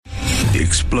The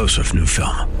explosive new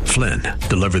film, Flynn,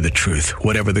 deliver the truth,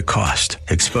 whatever the cost,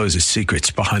 exposes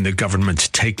secrets behind the government's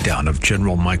takedown of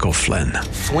General Michael Flynn.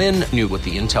 Flynn knew what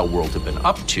the intel world had been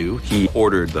up to. He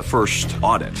ordered the first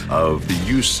audit of the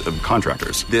use of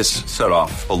contractors. This set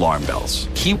off alarm bells.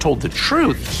 He told the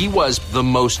truth. He was the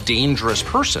most dangerous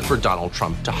person for Donald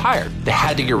Trump to hire. They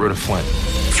had to get rid of Flynn.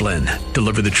 Flynn,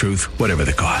 deliver the truth, whatever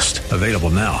the cost. Available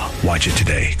now. Watch it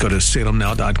today. Go to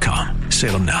salemnow.com.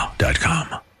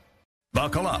 salemnow.com.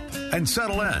 Buckle up and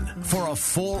settle in for a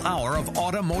full hour of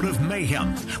automotive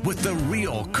mayhem with the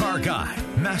real car guy,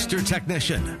 master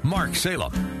technician, Mark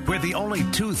Salem, where the only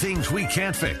two things we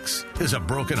can't fix is a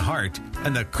broken heart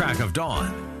and the crack of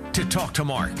dawn. To talk to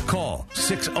Mark, call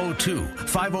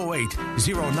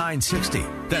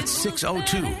 602-508-0960. That's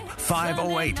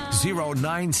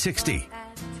 602-508-0960.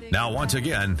 Now, once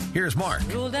again, here's Mark.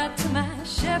 Rolled out to my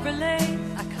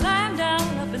Chevrolet. I climbed down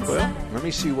up inside. Well, let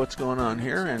me see what's going on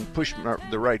here and push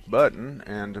the right button,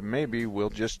 and maybe we'll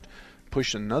just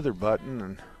push another button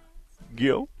and...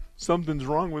 Gil, something's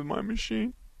wrong with my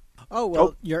machine. Oh,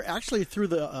 well, you're actually through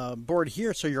the board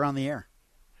here, so you're on the air.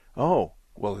 Oh,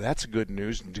 well, that's good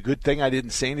news. Good thing I didn't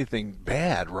say anything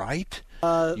bad, right?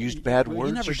 Used bad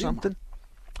words or something?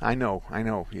 I know.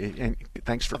 And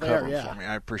thanks for covering for me.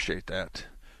 I appreciate that.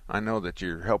 I know that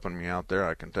you're helping me out there.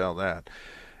 I can tell that.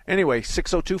 Anyway,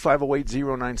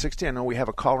 602-508-0960. I know we have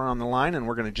a caller on the line, and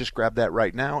we're going to just grab that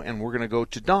right now, and we're going to go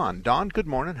to Don. Don, good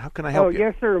morning. How can I help you?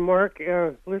 Yes, sir, Mark.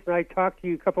 Listen, I talked to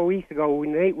you a couple of weeks ago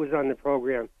when Nate was on the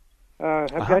program.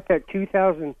 I've got that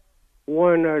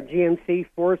 2001 GMC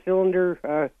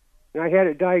four-cylinder, and I had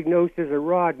it diagnosed as a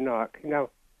rod knock. Now,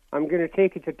 I'm going to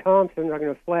take it to Thompson. I'm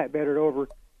going to flatbed it over.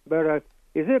 But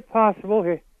is it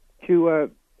possible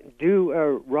to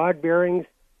do rod bearings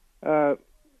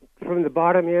from the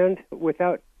bottom end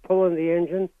without pulling the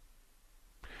engine?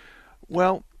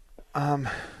 Well,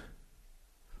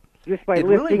 just by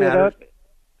lifting it up.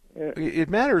 It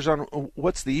matters on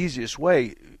what's the easiest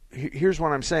way. Here's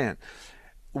what I'm saying.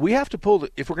 We have to pull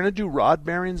if we're going to do rod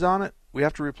bearings on it, we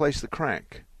have to replace the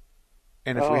crank.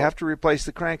 And if we have to replace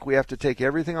the crank, we have to take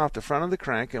everything off the front of the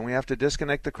crank, and we have to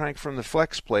disconnect the crank from the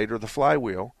flex plate or the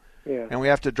flywheel, and we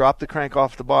have to drop the crank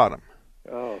off the bottom.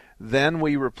 Then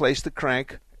we replace the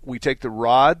crank. We take the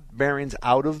rod bearings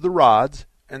out of the rods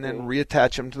and then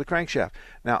reattach them to the crankshaft.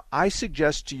 Now, I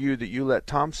suggest to you that you let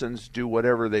Thompson's do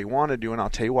whatever they want to do, and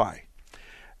I'll tell you why.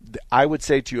 I would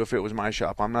say to you, if it was my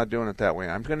shop, I'm not doing it that way.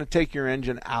 I'm going to take your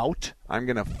engine out. I'm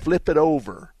going to flip it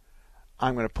over.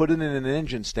 I'm going to put it in an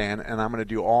engine stand, and I'm going to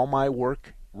do all my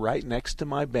work right next to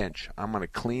my bench. I'm going to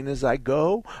clean as I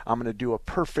go. I'm going to do a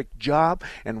perfect job,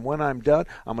 and when I'm done,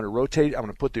 I'm going to rotate. I'm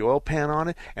going to put the oil pan on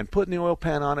it, and putting the oil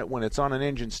pan on it when it's on an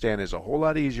engine stand is a whole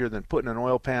lot easier than putting an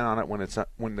oil pan on it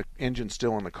when the engine's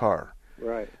still in the car.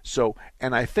 Right. So,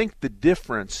 and I think the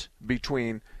difference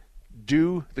between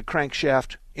do the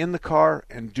crankshaft in the car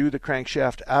and do the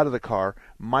crankshaft out of the car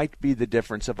might be the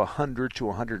difference of $100 to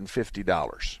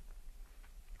 $150.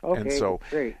 Okay, and so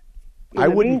great. I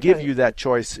wouldn't give you that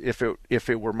choice if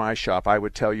it were my shop. I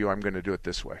would tell you I'm going to do it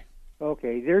this way.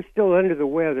 Okay, they're still under the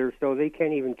weather, so they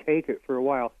can't even take it for a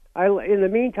while. In the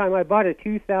meantime, I bought a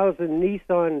 2000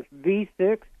 Nissan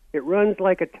V6. It runs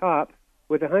like a top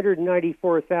with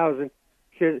 194,000.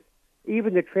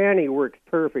 Even the tranny works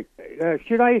perfect.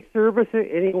 Should I service it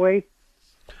anyway?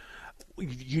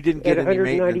 You didn't get any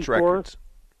maintenance records?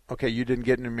 Okay, you didn't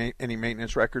get any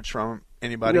maintenance records from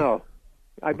anybody? No.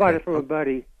 I bought it from a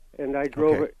buddy, and I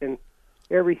drove it, and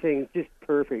everything's just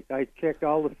perfect. I checked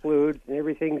all the fluids, and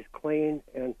everything's clean.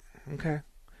 And okay.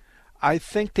 I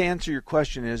think to answer your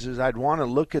question is I'd want to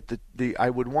look at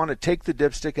I would want to take the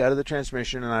dipstick out of the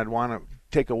transmission, and I'd want to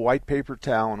take a white paper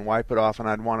towel and wipe it off, and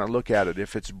I'd want to look at it.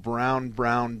 If it's brown,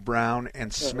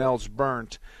 and smells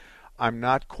burnt, I'm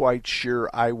not quite sure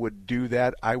I would do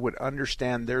that. I would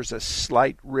understand there's a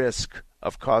slight risk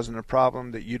of causing a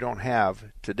problem that you don't have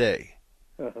today.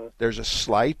 There's a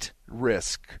slight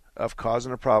risk of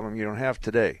causing a problem you don't have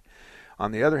today.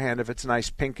 On the other hand, if it's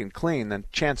nice, pink, and clean, then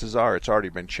chances are it's already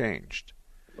been changed.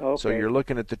 Okay. So you're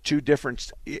looking at the two different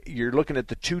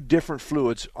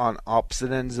fluids on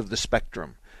opposite ends of the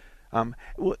spectrum. Who's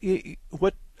going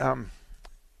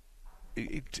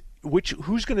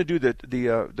to do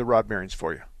the rod bearings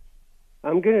for you?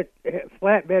 I'm going to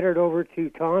flatbed it over to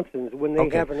Thompson's when they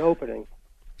have an opening.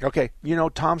 Okay,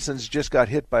 Thompson's just got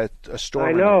hit by a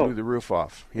storm and blew the roof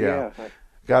off. Yeah.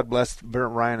 God bless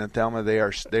Brent, Ryan, and Thelma. They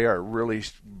are really,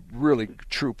 really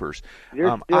troopers.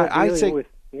 They're still dealing with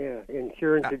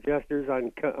insurance adjusters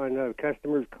on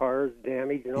customers' cars,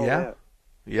 damage, and all that.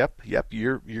 Yep.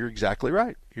 You're exactly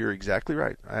right. You're exactly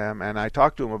right. And I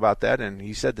talked to him about that, and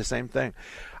he said the same thing.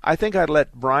 I think I'd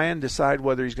let Brian decide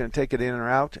whether he's going to take it in or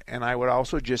out, and I would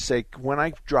also just say, when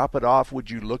I drop it off, would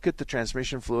you look at the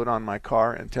transmission fluid on my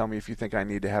car and tell me if you think I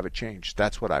need to have it changed?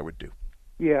 That's what I would do.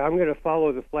 Yeah, I'm going to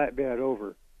follow the flatbed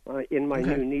over in my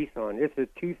new Nissan. It's a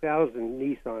 2000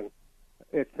 Nissan.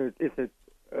 It's a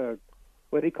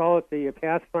what do you call it? The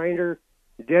Pathfinder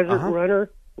Desert Runner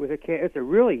with it's a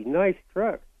really nice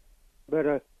truck.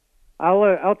 But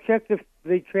I'll check the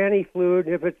tranny fluid.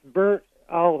 If it's burnt,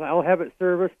 I'll have it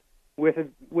serviced with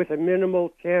a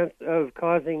minimal chance of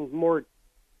causing more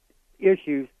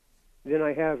issues than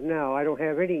I have now. I don't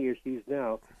have any issues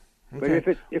now. Okay.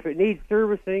 But if it needs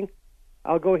servicing,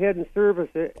 I'll go ahead and service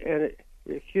it, and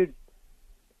it should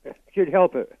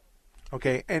help it.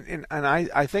 Okay, and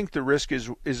I think the risk is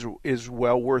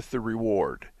well worth the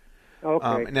reward.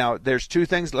 Okay. Now there's two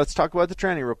things. Let's talk about the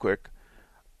tranny real quick.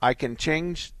 I can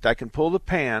pull the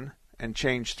pan and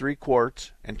change 3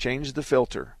 quarts and change the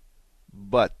filter,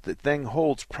 but the thing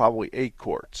holds probably 8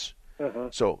 quarts.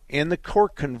 So in the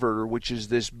quart converter, which is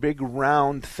this big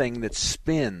round thing that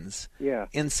spins,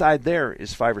 inside there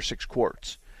is 5 or 6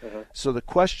 quarts. So the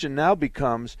question now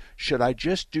becomes, should I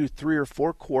just do 3 or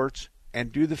 4 quarts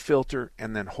and do the filter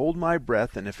and then hold my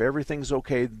breath, and if everything's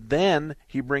okay, then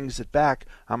he brings it back.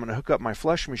 I'm going to hook up my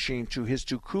flush machine to his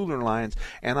 2 cooler lines,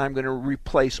 and I'm going to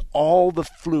replace all the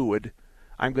fluid.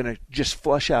 I'm going to just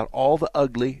flush out all the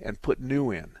ugly and put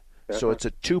new in. So it's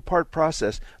a 2-part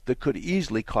process that could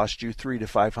easily cost you $300 to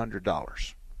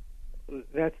 $500.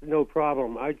 That's no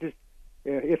problem.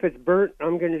 If it's burnt,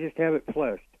 I'm going to just have it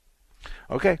flushed.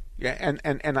 Okay, yeah,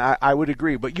 and I would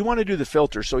agree, but you want to do the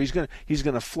filter, so he's going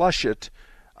to flush it.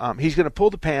 He's going to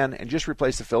pull the pan and just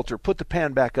replace the filter, put the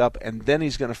pan back up, and then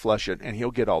he's going to flush it, and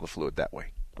he'll get all the fluid that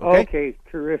way. Okay,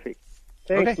 terrific.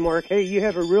 Thanks, Mark. Hey, you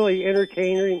have a really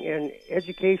entertaining and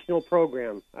educational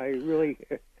program. I really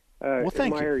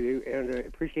admire you and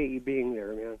appreciate you being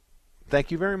there, man.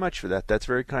 Thank you very much for that. That's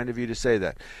very kind of you to say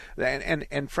that.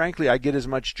 And frankly, I get as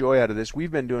much joy out of this.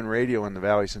 We've been doing radio in the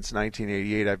Valley since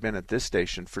 1988. I've been at this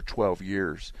station for 12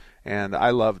 years, and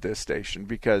I love this station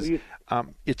because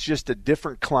it's just a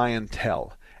different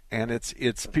clientele. And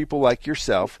it's people like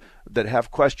yourself that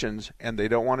have questions, and they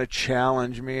don't want to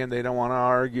challenge me, and they don't want to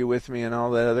argue with me, and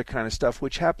all that other kind of stuff,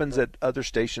 which happens at other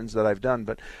stations that I've done.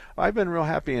 But I've been real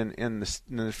happy in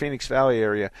the Phoenix Valley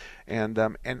area, and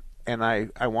I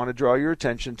want to draw your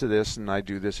attention to this, and I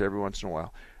do this every once in a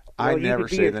while. I never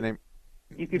say the name.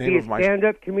 You could be a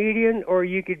stand-up comedian, or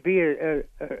you could be an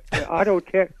auto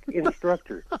tech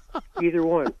instructor. Either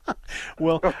one.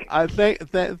 Well, I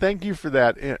thank you for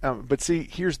that. But see,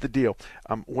 here's the deal.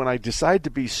 When I decide to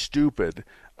be stupid,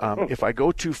 if I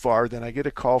go too far, then I get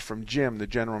a call from Jim, the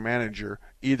general manager,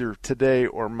 either today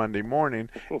or Monday morning,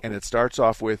 and it starts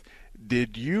off with,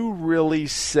 "Did you really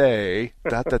say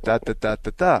da da da da da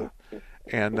da da?"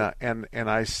 And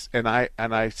I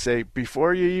say,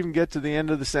 before you even get to the end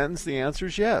of the sentence, the answer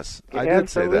is yes. I did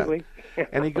say that.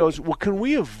 And he goes, well, can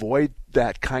we avoid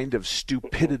that kind of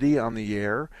stupidity on the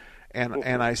air?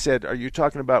 And I said, are you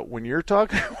talking about when you're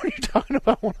talking? Or are you talking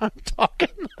about when I'm talking?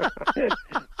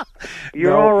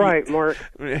 You're all right, Mark.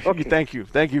 Okay. Thank you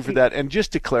for that. And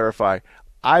just to clarify,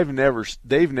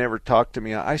 they've never talked to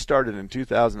me. I started in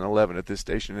 2011 at this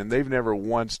station, and they've never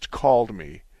once called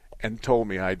me and told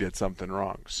me I did something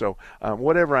wrong. So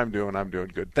whatever I'm doing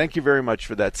good. Thank you very much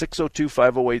for that.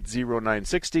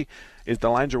 602-508-0960. The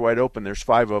lines are wide open. There's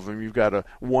 5 of them. You've got a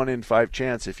 1 in 5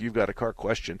 chance if you've got a car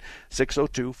question.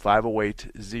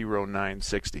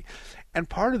 602-508-0960. And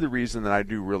part of the reason that I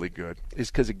do really good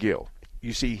is because of Gil.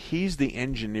 You see, he's the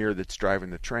engineer that's driving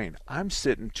the train. I'm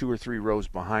sitting 2 or 3 rows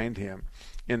behind him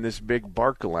in this big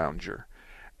Barcalounger,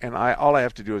 and all I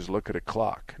have to do is look at a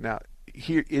clock. Now,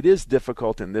 here it is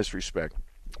difficult in this respect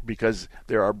because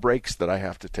there are breaks that I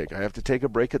have to take. I have to take a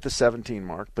break at the 17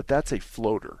 mark, but that's a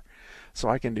floater. So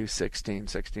I can do 16,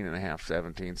 16 and a half,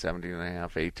 17, 17 and a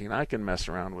half, 18. I can mess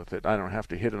around with it. I don't have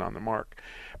to hit it on the mark.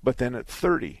 But then at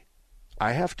 30,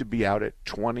 I have to be out at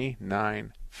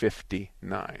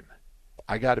 29:59.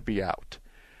 I got to be out.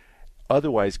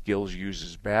 Otherwise, Gills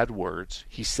uses bad words.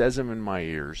 He says them in my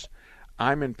ears.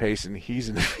 I'm in Payson. He's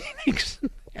in Phoenix.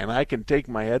 And I can take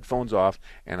my headphones off,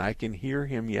 and I can hear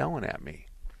him yelling at me.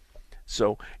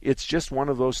 So it's just one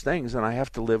of those things, and I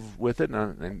have to live with it.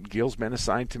 And Gil's been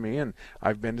assigned to me, and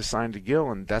I've been assigned to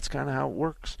Gil, and that's kind of how it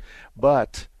works.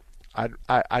 But I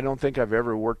don't think I've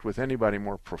ever worked with anybody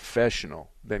more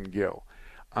professional than Gil.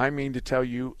 I mean to tell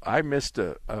you, I missed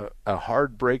a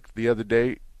hard break the other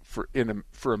day for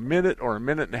a minute or a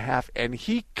minute and a half, and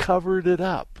he covered it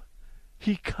up.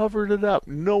 He covered it up.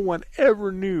 No one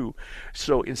ever knew.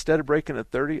 So instead of breaking at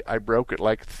 30, I broke at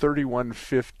like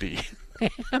 31.50.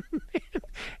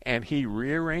 And he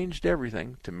rearranged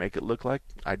everything to make it look like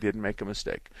I didn't make a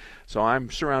mistake. So I'm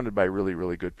surrounded by really,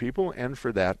 really good people, and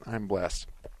for that, I'm blessed.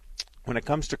 When it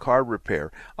comes to car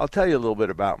repair, I'll tell you a little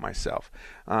bit about myself.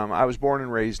 I was born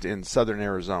and raised in southern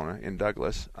Arizona, in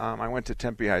Douglas. I went to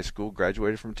Tempe High School,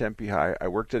 graduated from Tempe High. I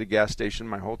worked at a gas station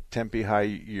my whole Tempe High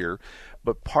year.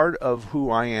 But part of who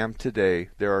I am today,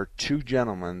 there are two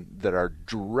gentlemen that are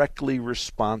directly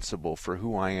responsible for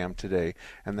who I am today,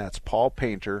 and that's Paul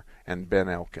Painter and Ben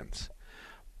Elkins.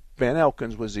 Ben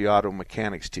Elkins was the auto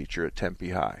mechanics teacher at Tempe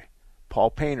High.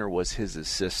 Paul Painter was his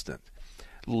assistant.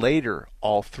 Later,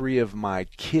 all three of my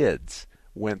kids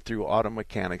went through auto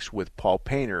mechanics with Paul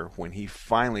Painter when he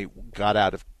finally got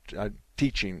out of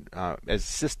teaching as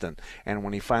assistant, and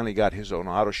when he finally got his own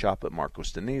auto shop at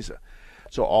Marcos de Niza.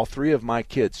 So all three of my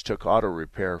kids took auto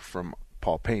repair from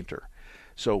Paul Painter.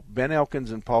 So Ben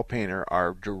Elkins and Paul Painter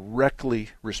are directly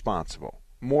responsible,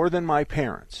 more than my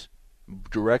parents,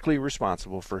 directly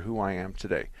responsible for who I am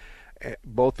today,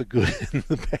 both the good and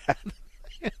the bad.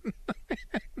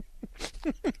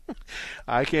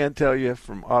 I can't tell you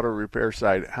from auto repair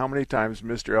side how many times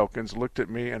Mr. Elkins looked at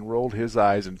me and rolled his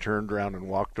eyes and turned around and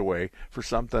walked away for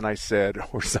something I said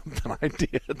or something I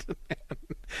did.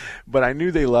 But I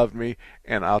knew they loved me,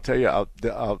 and I'll tell you,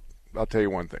 I'll tell you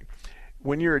one thing.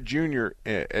 When you're a junior,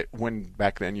 when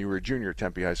back then you were a junior at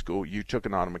Tempe High School, you took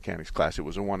an auto mechanics class. It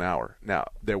was a 1 hour. Now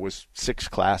there was 6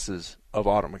 classes of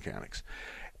auto mechanics.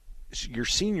 Your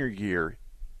senior year,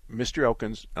 Mr.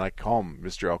 Elkins, and I call him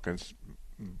Mr. Elkins,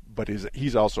 but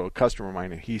he's also a customer of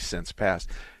mine, and he's since passed.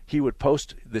 He would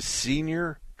post the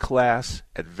senior class,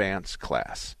 advanced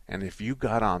class, and if you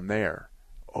got on there,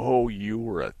 oh, you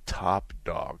were a top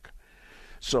dog.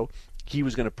 So he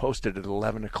was going to post it at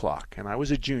 11 o'clock, and I was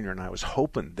a junior, and I was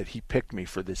hoping that he picked me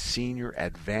for the senior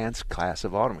advanced class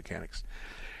of auto mechanics.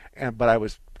 But I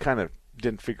was kind of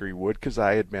didn't figure he would, because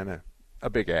I had been a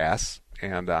big ass,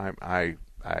 and I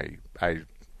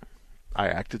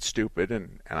acted stupid,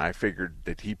 and I figured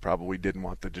that he probably didn't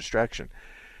want the distraction.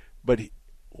 But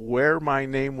where my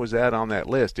name was at on that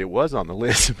list, it was on the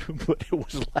list, but it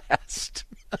was last.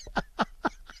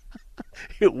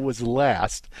 It was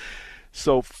last.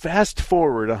 So fast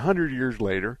forward 100 years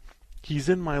later, he's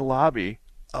in my lobby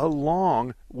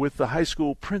along with the high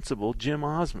school principal, Jim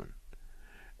Osmond.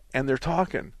 And they're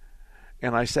talking.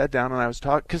 And I sat down and I was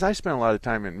talking, because I spent a lot of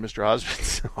time in Mr.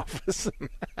 Osmond's office.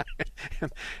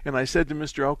 And I said to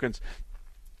Mr. Elkins,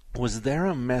 was there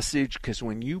a message? Because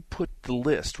when you posted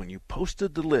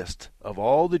the list of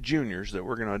all the juniors that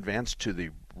were going to advance to the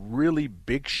really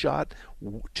big shot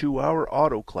 2-hour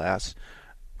auto class,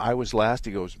 I was last.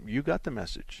 He goes, you got the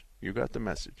message. You got the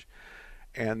message.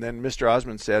 And then Mr.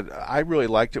 Osmond said, I really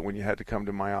liked it when you had to come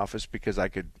to my office because I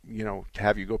could,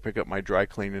 have you go pick up my dry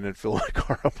cleaning and fill my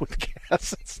car up with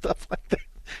gas and stuff like that.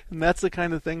 And that's the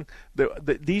kind of thing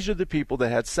these are the people that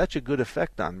had such a good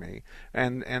effect on me.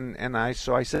 And I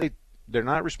say they're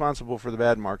not responsible for the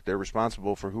bad Mark. They're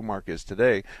responsible for who Mark is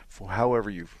today, for however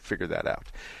you figure that out.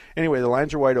 Anyway, the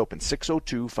lines are wide open.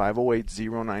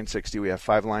 602-508-0960. We have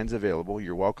 5 lines available.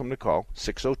 You're welcome to call.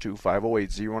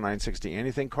 602-508-0960.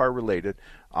 Anything car related,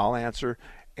 I'll answer.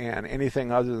 And anything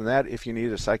other than that, if you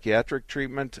need a psychiatric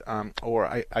treatment,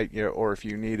 or if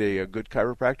you need a good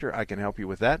chiropractor, I can help you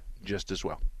with that just as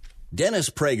well. Dennis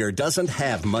Prager doesn't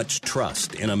have much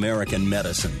trust in American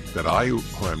medicine. That I,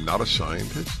 who am not a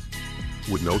scientist,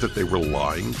 would know that they were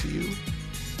lying to you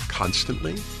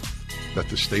constantly? That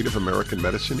the state of American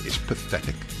medicine is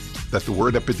pathetic? That the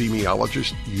word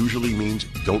epidemiologist usually means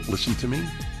don't listen to me?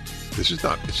 This is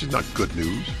not good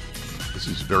news. This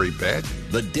is very bad.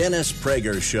 The Dennis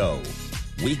Prager Show,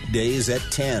 weekdays at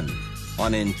 10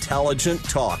 on Intelligent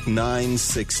Talk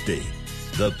 960.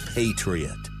 The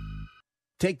Patriot.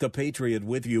 Take the Patriot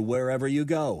with you wherever you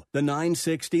go. The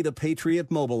 960 The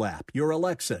Patriot mobile app, your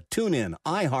Alexa, TuneIn,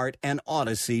 iHeart, and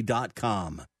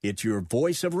Odyssey.com. It's your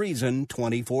voice of reason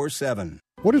 24/7.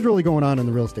 What is really going on in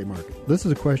the real estate market? This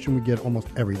is a question we get almost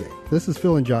every day. This is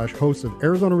Phil and Josh, hosts of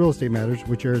Arizona Real Estate Matters,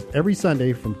 which airs every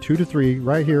Sunday from 2 to 3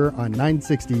 right here on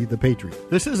 960 The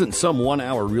Patriot. This isn't some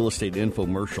 1-hour real estate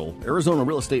infomercial. Arizona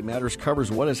Real Estate Matters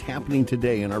covers what is happening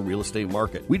today in our real estate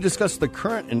market. We discuss the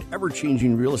current and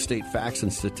ever-changing real estate facts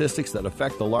and statistics that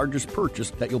affect the largest purchase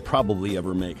that you'll probably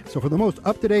ever make. So for the most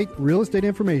up-to-date real estate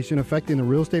information affecting the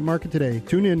real estate market today,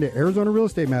 tune in to Arizona Real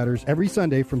Estate Matters every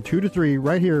Sunday from 2 to 3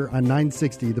 right here on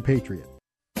 960 The Patriot.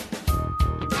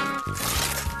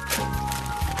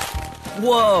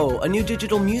 Whoa, a new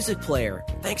digital music player.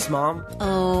 Thanks, Mom.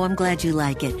 Oh, I'm glad you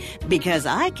like it, because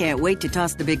I can't wait to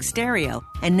toss the big stereo.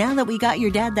 And now that we got your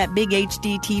dad that big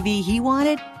HD TV he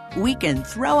wanted, we can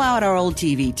throw out our old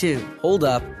TV, too. Hold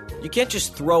up. You can't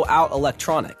just throw out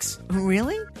electronics.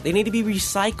 Really? They need to be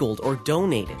recycled or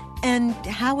donated. And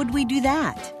how would we do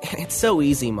that? It's so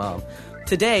easy, Mom.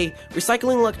 Today,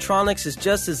 recycling electronics is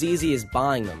just as easy as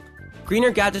buying them.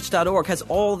 GreenerGadgets.org has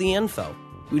all the info.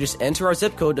 We just enter our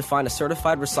zip code to find a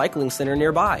certified recycling center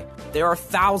nearby. There are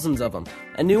thousands of them,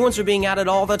 and new ones are being added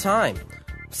all the time.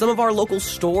 Some of our local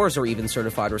stores are even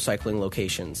certified recycling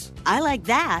locations. I like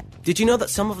that. Did you know that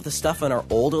some of the stuff in our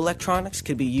old electronics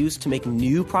could be used to make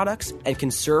new products and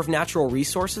conserve natural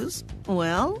resources?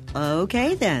 Well,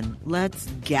 okay then. Let's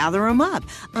gather them up.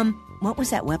 What was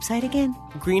that website again?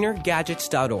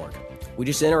 GreenerGadgets.org. We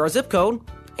just enter our zip code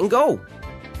and go.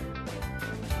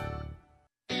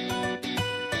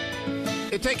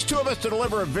 It takes two of us to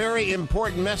deliver a very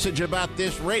important message about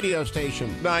this radio station,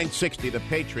 960 The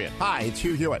Patriot. Hi, it's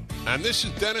Hugh Hewitt. And this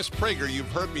is Dennis Prager.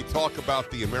 You've heard me talk about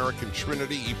the American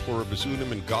Trinity, E pluribus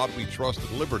unum, in God we trust,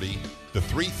 and liberty, the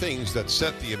three things that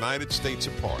set the United States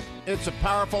apart. It's a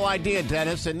powerful idea,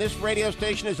 Dennis, and this radio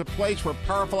station is a place where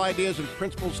powerful ideas and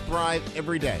principles thrive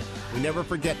every day. We never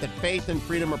forget that faith and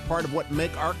freedom are part of what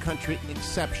make our country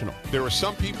exceptional. There are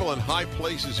some people in high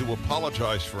places who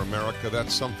apologize for America.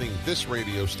 That's something this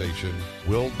radio station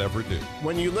will never do.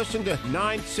 When you listen to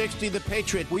 960 The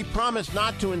Patriot, we promise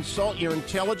not to insult your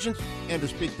intelligence and to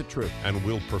speak the truth. And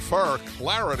we'll prefer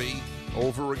clarity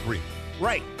over agreement.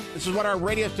 Right. This is what our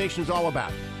radio station is all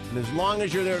about. And as long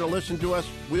as you're there to listen to us,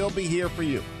 we'll be here for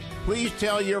you. Please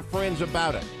tell your friends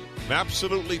about it. And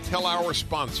absolutely tell our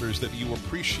sponsors that you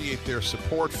appreciate their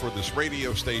support for this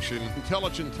radio station,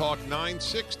 Intelligent Talk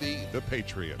 960, The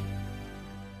Patriot.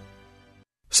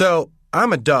 So,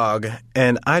 I'm a dog,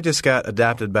 and I just got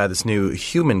adopted by this new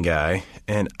human guy,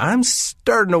 and I'm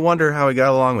starting to wonder how he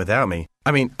got along without me.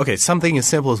 I mean, okay, something as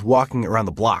simple as walking around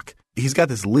the block. He's got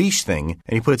this leash thing,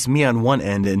 and he puts me on one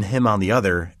end and him on the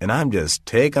other, and I'm just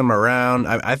taking him around.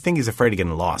 I think he's afraid of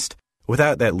getting lost.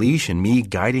 Without that leash and me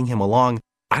guiding him along,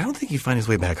 I don't think he'd find his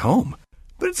way back home.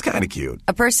 But it's kind of cute.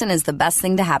 A person is the best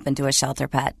thing to happen to a shelter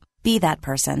pet. Be that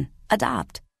person.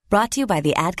 Adopt. Brought to you by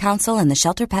the Ad Council and the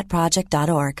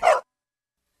ShelterPetProject.org.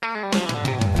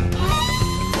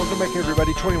 Welcome back,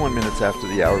 everybody. 21 minutes after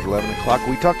the hour of 11 o'clock.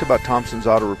 We talked about Thompson's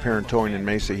Auto Repair and Towing in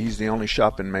Mesa. He's the only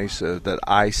shop in Mesa that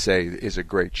I say is a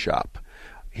great shop.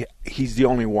 He's the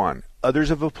only one. Others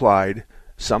have applied.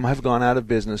 Some have gone out of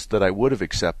business that I would have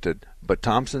accepted, but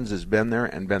Thompson's has been there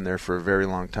and been there for a very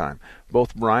long time.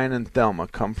 Both Brian and Thelma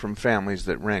come from families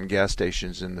that ran gas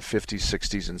stations in the 50s,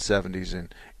 60s, and 70s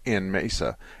in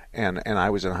Mesa, and I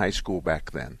was in high school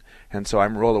back then. And so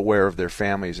I'm real aware of their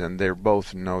families, and they know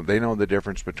the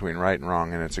difference between right and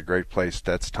wrong, and it's a great place.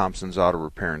 That's Thompson's Auto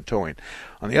Repair and Towing.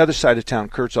 On the other side of town,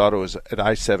 Kurt's Auto is at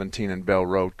I-17 and Bell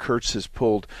Road. Kurt's has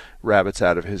pulled rabbits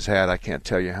out of his hat. I can't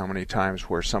tell you how many times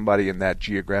where somebody in that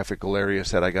geographical area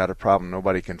said, I got a problem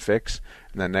nobody can fix.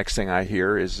 And the next thing I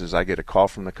hear is I get a call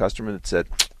from the customer that said,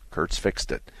 Kurt's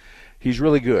fixed it. He's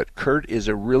really good. Kurt is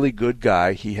a really good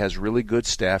guy. He has really good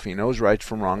staff. He knows right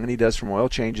from wrong, and he does from oil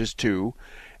changes too.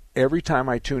 Every time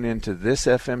I tune into this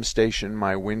FM station,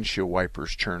 my windshield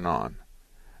wipers turn on.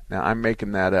 Now, I'm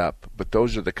making that up, but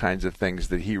those are the kinds of things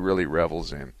that he really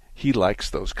revels in. He likes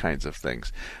those kinds of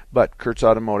things. But Kurt's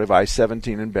Automotive,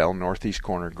 I-17 and Bell, northeast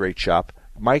corner, great shop.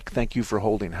 Mike, thank you for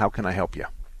holding. How can I help you?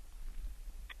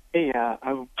 Hey,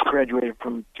 I graduated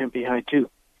from Tempe High, too.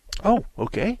 Oh,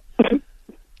 okay.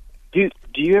 Do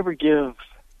you ever give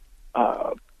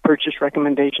purchase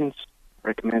recommendations?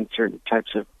 Recommend certain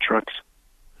types of trucks?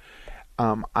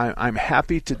 I'm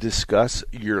happy to discuss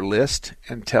your list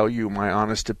and tell you my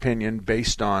honest opinion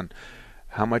based on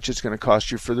how much it's going to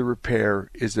cost you for the repair.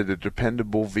 Is it a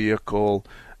dependable vehicle?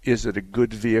 Is it a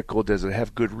good vehicle? Does it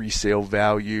have good resale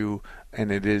value?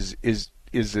 And is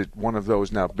it one of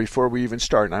those? Now, before we even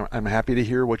start, I'm happy to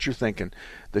hear what you're thinking.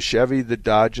 The Chevy, the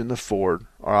Dodge, and the Ford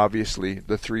are obviously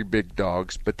the three big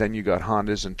dogs, but then you got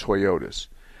Hondas and Toyotas.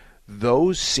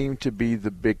 Those seem to be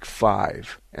the big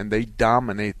five, and they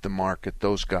dominate the market,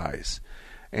 those guys.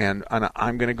 And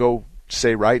I'm going to go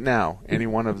say right now, any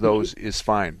one of those is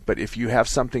fine. But if you have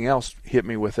something else, hit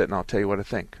me with it, and I'll tell you what I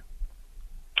think.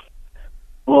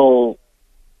 Well,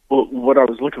 what I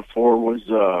was looking for was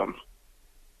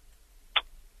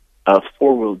a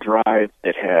four-wheel drive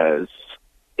that has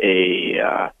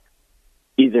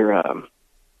either a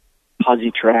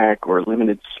posi track or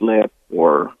limited slip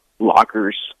or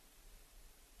lockers.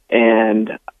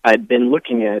 And I'd been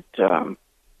looking at an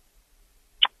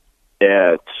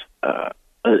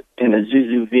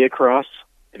Isuzu Via-Cross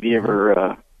Have you ever,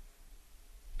 are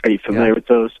you familiar with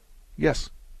those? Yes.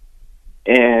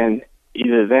 And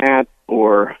either that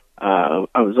or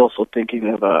I was also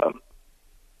thinking of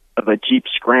a Jeep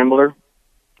Scrambler,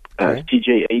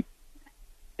 TJ8,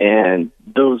 and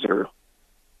those are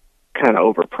kind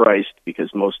of overpriced because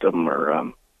most of them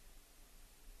are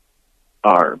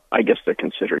I guess they're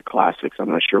considered classics. I'm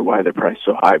not sure why they're priced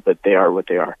so high, but they are what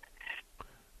they are.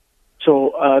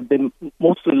 So I've been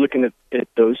mostly looking at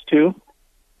those two.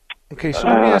 Okay, so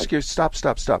let me ask you, stop.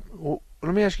 Well,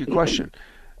 let me ask you a question.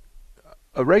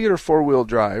 A regular four-wheel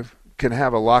drive can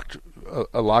have a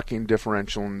locking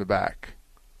differential in the back,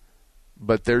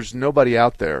 but there's nobody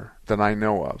out there that I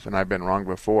know of, and I've been wrong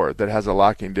before, that has a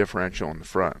locking differential in the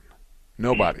front.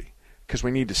 Nobody, because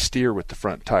we need to steer with the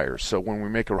front tires. So when we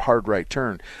make a hard right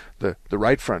turn, the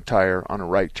right front tire on a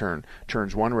right turn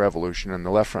turns 1 revolution, and the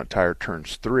left front tire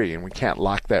turns 3, and we can't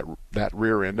lock that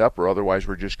rear end up, or otherwise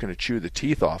we're just going to chew the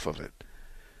teeth off of it.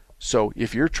 So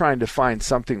if you're trying to find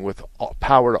something with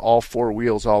power to all 4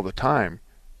 wheels all the time,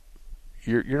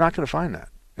 you're not going to find that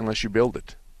unless you build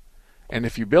it. And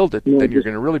if you build it, then you're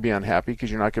going to really be unhappy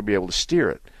because you're not going to be able to steer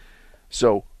it.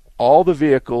 So all the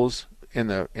vehicles in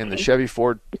the Chevy,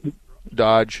 Ford,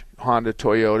 Dodge, Honda,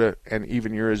 Toyota, and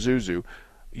even your Isuzu,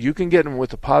 you can get them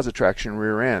with a Positraction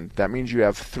rear end. That means you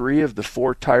have 3 of the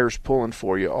 4 tires pulling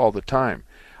for you all the time.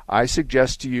 I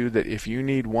suggest to you that if you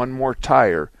need 1 more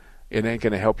tire, it ain't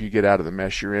going to help you get out of the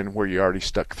mess you're in where you already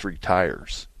stuck 3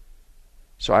 tires.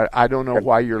 So I don't know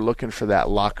why you're looking for that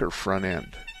locker front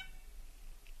end.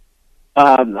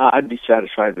 I'd be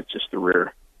satisfied with just the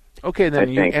rear. Okay,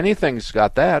 then anything's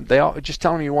got that. Just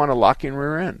tell them you want a locking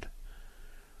rear end.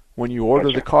 When you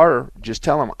order the car, just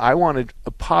tell them, I wanted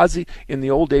a Posi. In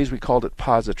the old days, we called it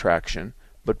Positraction,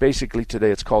 but basically today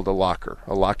it's called a locker,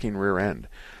 a locking rear end.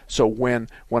 So when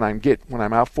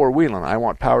I'm out four-wheeling, I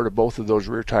want power to both of those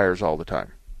rear tires all the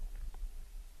time.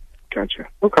 Gotcha.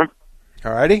 Okay.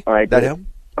 All righty? All right. That help?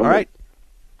 All right.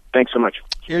 Thanks so much.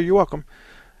 Yeah, you're welcome.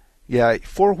 Yeah,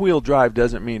 four-wheel drive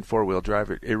doesn't mean four-wheel drive.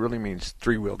 It really means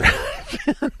three-wheel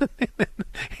drive.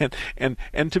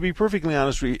 and to be perfectly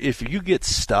honest with you, if you get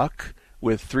stuck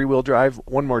with three-wheel drive,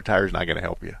 1 more tire is not going to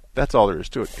help you. That's all there is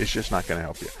to it. It's just not going to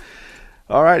help you.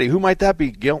 All righty. Who might that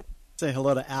be, Gil? Say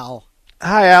hello to Al.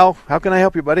 Hi, Al. How can I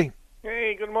help you, buddy?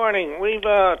 Hey, good morning. We've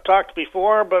talked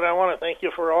before, but I want to thank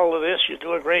you for all of this. You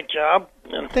do a great job.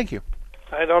 And thank you.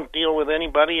 I don't deal with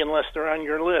anybody unless they're on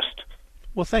your list.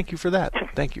 Well, thank you for that.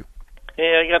 Thank you.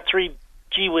 Hey, I got 3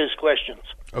 gee-whiz questions.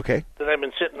 Okay. That I've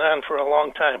been sitting on for a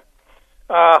long time.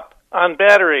 On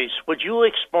batteries, would you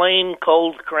explain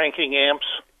cold cranking amps?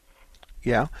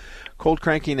 Yeah. Cold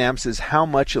cranking amps is how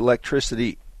much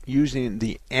electricity, using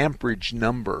the amperage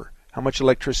number, how much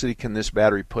electricity can this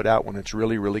battery put out when it's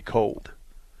really, really cold.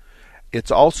 It's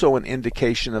also an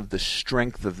indication of the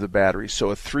strength of the battery. So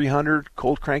a 300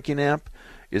 cold cranking amp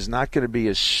is not going to be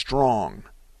as strong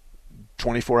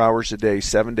 24 hours a day,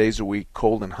 7 days a week,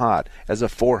 cold and hot, as a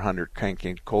 400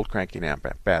 cold cranking amp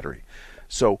battery.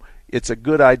 So it's a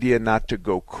good idea not to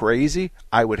go crazy.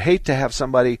 I would hate to have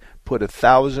somebody put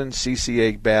 1,000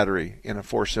 CCA battery in a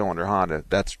 4-cylinder Honda.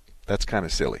 That's kind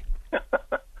of silly.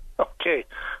 Okay.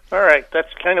 All right. That's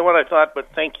kind of what I thought, but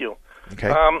thank you.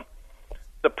 Okay.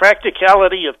 The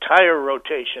practicality of tire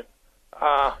rotation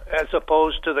as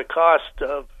opposed to the cost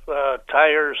of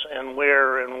tires and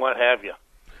wear and what have you.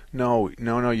 No,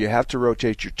 you have to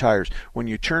rotate your tires. When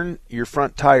you turn your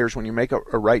front tires, when you make a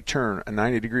right turn, a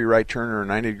 90-degree right turn or a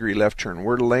 90-degree left turn,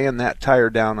 we're laying that tire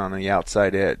down on the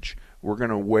outside edge. We're going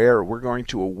to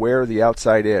wear the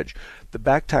outside edge. The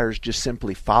back tires just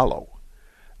simply follow.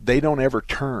 They don't ever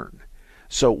turn.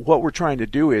 So what we're trying to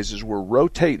do is we're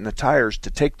rotating the tires to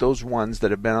take those ones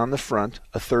that have been on the front,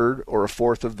 a third or a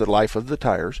fourth of the life of the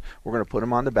tires. We're going to put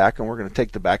them on the back, and we're going to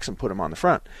take the backs and put them on the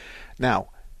front.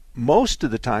 Now, most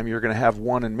of the time you're going to have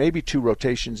 1 and maybe 2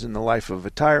 rotations in the life of a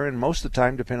tire, and most of the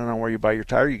time, depending on where you buy your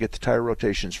tire, you get the tire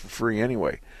rotations for free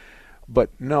anyway. But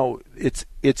no, it's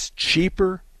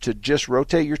cheaper to just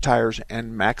rotate your tires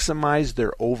and maximize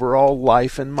their overall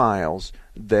life and miles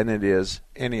than it is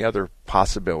any other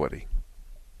possibility.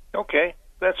 Okay,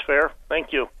 that's fair.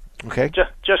 Thank you. Okay.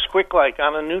 Just quick, like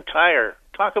on a new tire,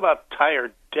 talk about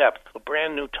tire depth, a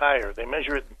brand new tire. They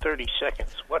measure it in 30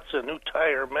 seconds. What's a new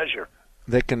tire measure?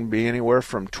 They can be anywhere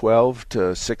from 12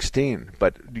 to 16,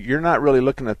 but you're not really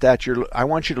looking at that. I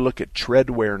want you to look at tread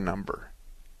wear number.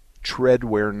 Tread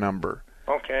wear number.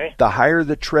 Okay. The higher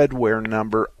the tread wear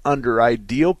number, under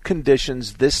ideal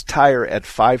conditions, this tire at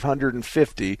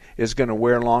 550 is going to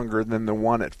wear longer than the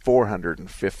one at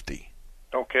 450.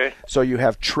 Okay. So you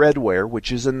have tread wear,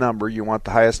 which is a number. You want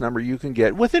the highest number you can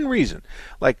get within reason.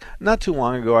 Like not too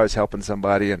long ago, I was helping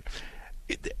somebody, and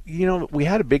we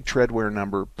had a big tread wear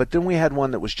number, but then we had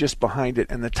one that was just behind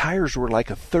it, and the tires were like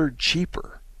a third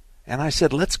cheaper. And I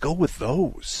said, let's go with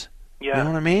those. Yeah. You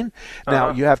know what I mean?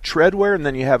 Now you have tread wear, and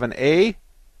then you have an A,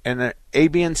 and an A,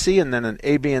 B, and C, and then an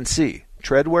A, B, and C.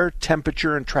 Tread wear,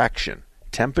 temperature, and traction.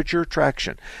 Temperature,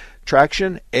 traction.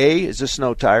 Traction, A is a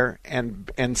snow tire,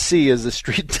 and C is a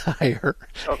street tire.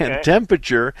 Okay. And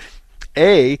temperature,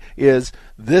 A is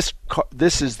this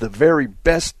is the very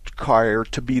best car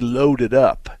to be loaded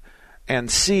up. And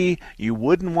C, you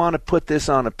wouldn't want to put this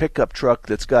on a pickup truck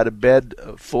that's got a bed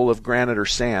full of granite or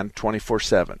sand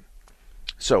 24/7.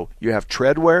 So you have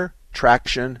tread wear,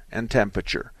 traction, and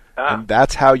temperature. And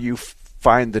that's how you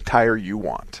find the tire you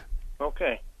want.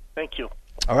 Okay. Thank you.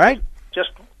 All right?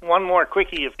 Just one more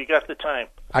quickie if you got the time.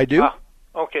 I do.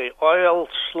 Okay, oil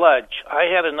sludge. I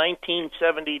had a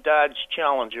 1970 Dodge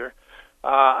Challenger.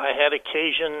 I had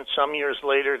occasion some years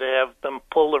later to have them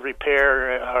pull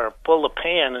the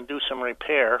pan and do some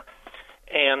repair.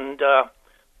 And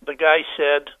the guy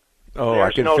said,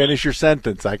 I can finish your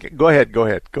sentence. Go ahead.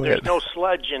 There's no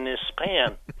sludge in this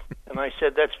pan. And I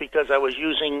said, that's because I was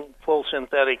using full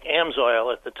synthetic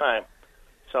AMSOIL at the time.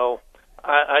 So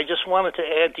I just wanted to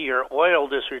add to your oil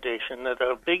dissertation that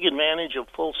a big advantage of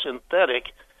full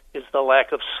synthetic is the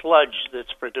lack of sludge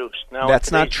that's produced. Now,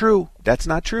 that's not true. It's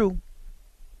not true.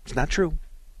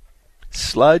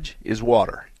 Sludge is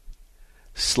water.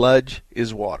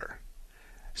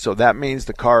 So that means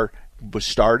the car was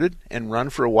started and run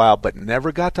for a while but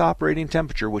never got to operating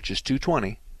temperature, which is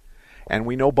 220. And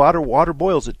we know water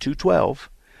boils at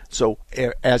 212. So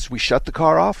as we shut the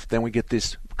car off, then we get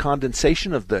this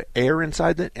condensation of the air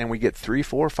inside it, and we get 3,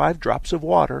 4, 5 drops of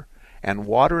water, and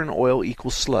water and oil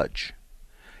equals sludge.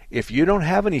 If you don't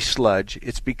have any sludge,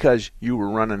 it's because you were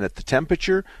running at the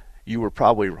temperature. You were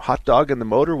probably hot dogging the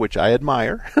motor, which I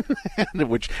admire,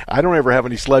 which I don't ever have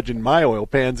any sludge in my oil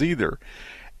pans either.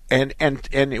 And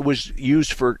it was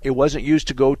it wasn't used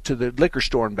to go to the liquor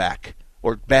store and back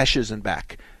or Bash's and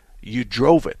back. You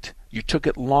drove it. You took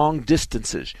it long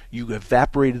distances. You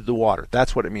evaporated the water.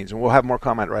 That's what it means. And we'll have more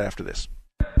comment right after this.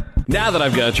 Now that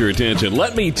I've got your attention,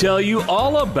 let me tell you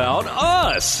all about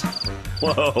us.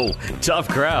 Whoa, tough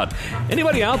crowd.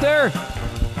 Anybody out there?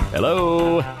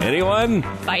 Hello? Anyone?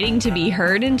 Fighting to be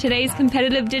heard in today's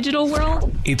competitive digital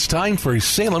world? It's time for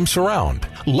Salem Surround.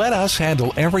 Let us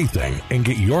handle everything and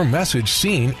get your message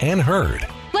seen and heard.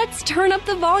 Let's turn up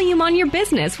the volume on your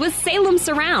business with Salem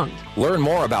Surround. Learn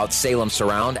more about Salem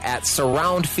Surround at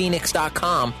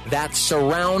surroundphoenix.com. That's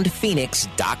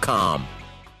surroundphoenix.com.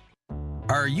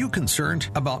 Are you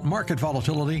concerned about market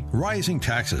volatility, rising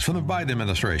taxes from the Biden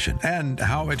administration, and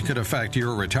how it could affect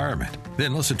your retirement?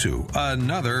 Then listen to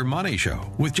Another Money Show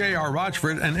with J.R.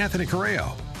 Rochford and Anthony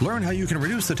Correo. Learn how you can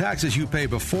reduce the taxes you pay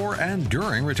before and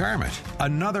during retirement.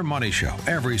 Another Money Show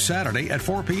every Saturday at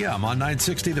 4 p.m. on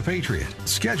 960 The Patriot.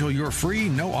 Schedule your free,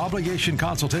 no-obligation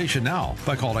consultation now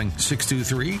by calling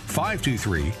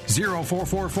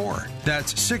 623-523-0444.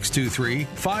 That's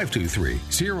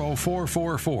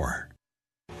 623-523-0444.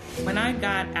 When I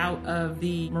got out of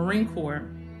the Marine Corps,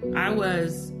 I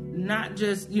was not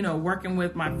just, working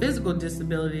with my physical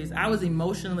disabilities, I was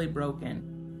emotionally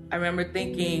broken. I remember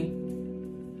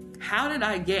thinking, how did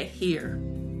I get here?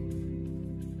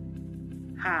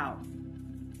 How?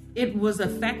 It was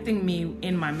affecting me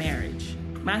in my marriage.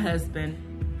 My husband,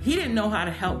 he didn't know how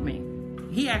to help me.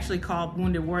 He actually called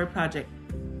Wounded Warrior Project.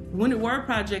 Wounded Warrior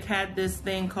Project had this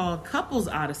thing called Couples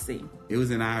Odyssey. It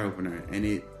was an eye-opener,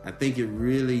 and I think it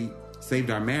really saved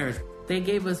our marriage. They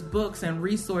gave us books and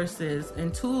resources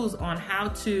and tools on how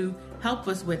to help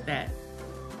us with that.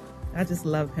 I just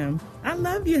love him. I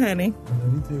love you, honey.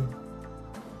 Me too.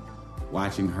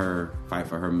 Watching her fight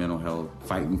for her mental health,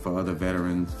 fighting for other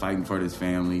veterans, fighting for this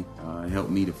family, helped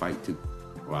me to fight too.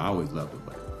 Well, I always loved her,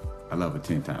 but I love her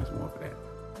 10 times more for that.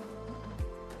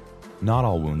 Not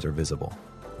all wounds are visible.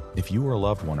 If you or a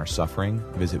loved one are suffering,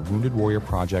 visit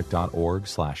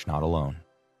woundedwarriorproject.org/notalone.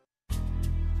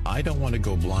 I don't want to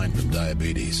go blind from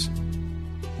diabetes.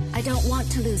 I don't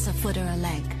want to lose a foot or a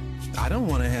leg. I don't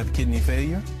want to have kidney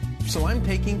failure, so I'm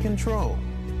taking control.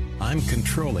 I'm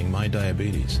controlling my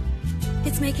diabetes.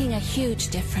 It's making a huge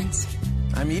difference.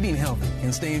 I'm eating healthy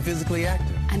and staying physically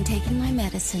active. I'm taking my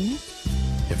medicine.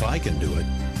 If I can do it,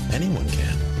 anyone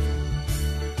can.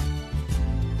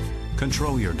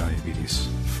 Control your diabetes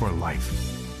for life.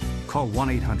 Call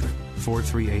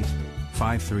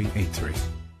 1-800-438-5383.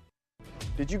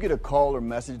 Did you get a call or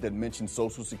message that mentioned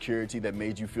Social Security that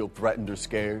made you feel threatened or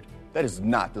scared? That is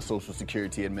not the Social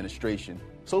Security Administration.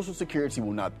 Social Security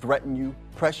will not threaten you,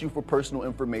 press you for personal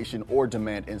information, or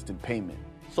demand instant payment.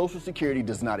 Social Security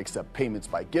does not accept payments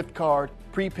by gift card,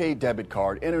 prepaid debit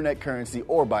card, internet currency,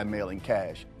 or by mailing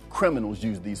cash. Criminals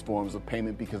use these forms of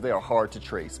payment because they are hard to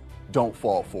trace. Don't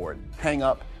fall for it. Hang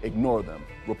up, ignore them.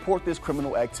 Report this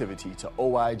criminal activity to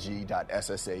oig.ssa.gov.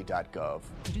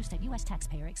 Produced at U.S.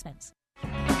 taxpayer expense.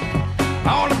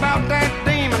 All about that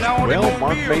demon. Well,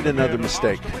 Mark made another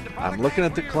mistake. I'm looking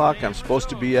at the clock. I'm supposed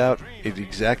to be out at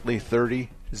exactly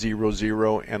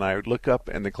 30:00, and I look up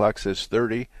and the clock says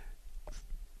 30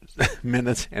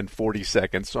 minutes and 40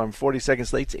 seconds. So I'm 40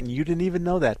 seconds late, and you didn't even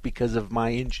know that because of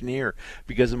my engineer,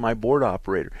 because of my board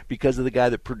operator, because of the guy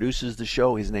that produces the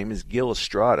show. His name is Gil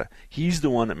Estrada. He's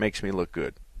the one that makes me look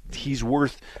good. He's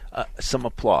worth some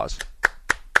applause.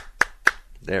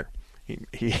 There.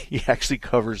 He actually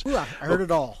covers. Ooh, I heard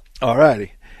it all. All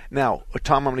righty. Now,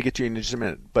 Tom, I'm going to get to you in just a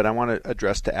minute, but I want to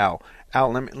address to Al.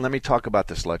 Al, let me talk about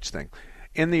the sludge thing.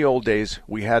 In the old days,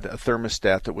 we had a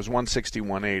thermostat that was 160,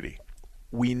 180.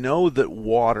 We know that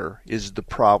water is the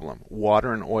problem.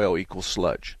 Water and oil equals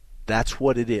sludge. That's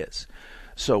what it is.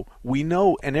 So we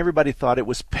know, and everybody thought it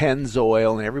was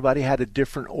Pennzoil, and everybody had a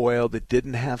different oil that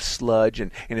didn't have sludge,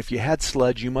 and if you had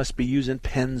sludge, you must be using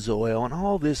Pennzoil, and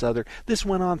all this other. This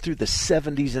went on through the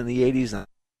 70s and the 80s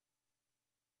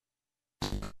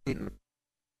and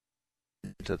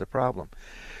to the problem.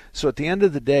 So at the end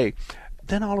of the day,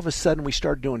 then all of a sudden we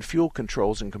started doing fuel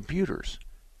controls in computers.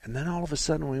 And then all of a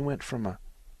sudden we went from a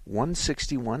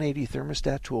 160, 180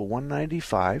 thermostat to a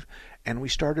 195, and we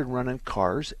started running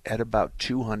cars at about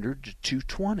 200 to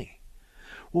 220.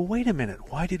 Well, wait a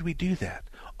minute. Why did we do that?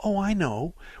 Oh, I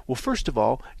know. Well, first of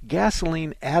all,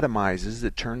 gasoline atomizes.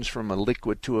 It turns from a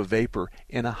liquid to a vapor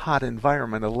in a hot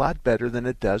environment a lot better than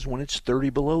it does when it's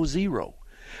 30 below zero.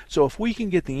 So if we can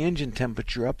get the engine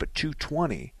temperature up at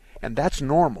 220, and that's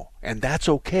normal, and that's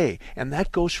okay, and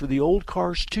that goes for the old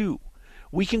cars too.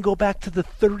 We can go back to the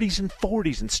 30s and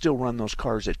 40s and still run those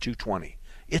cars at 220.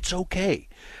 It's okay.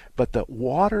 But the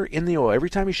water in the oil, every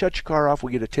time you shut your car off,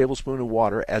 we get a tablespoon of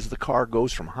water as the car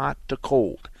goes from hot to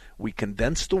cold. We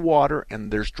condense the water, and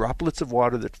there's droplets of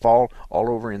water that fall all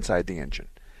over inside the engine.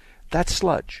 That's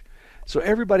sludge. So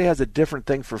everybody has a different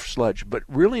thing for sludge. But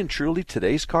really and truly,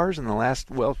 today's cars in the last,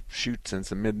 since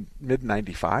the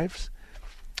mid-95s,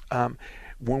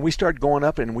 when we start going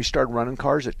up and we start running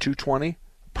cars at 220,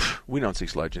 we don't see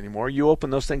sludge anymore. You open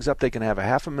those things up, they can have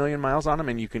 500,000 miles on them,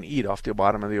 and you can eat off the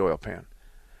bottom of the oil pan.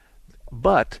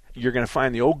 But you're going to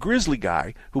find the old grizzly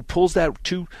guy who pulls that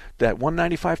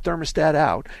 195 thermostat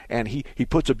out, and he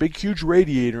puts a big, huge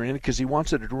radiator in it because he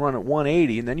wants it to run at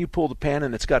 180, and then you pull the pan,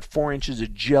 and it's got 4 inches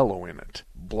of Jell-O in it.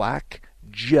 Black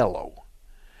Jell-O.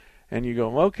 And you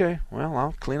go, okay, well,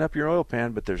 I'll clean up your oil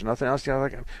pan, but there's nothing else. Do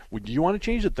you want to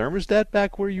change the thermostat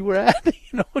back where you were at? Do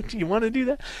you want to do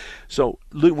that? So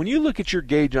when you look at your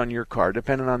gauge on your car,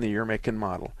 depending on the year, make, and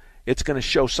model, it's going to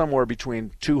show somewhere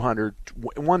between 200,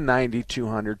 190,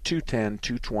 200, 210,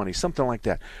 220, something like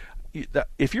that.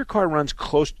 If your car runs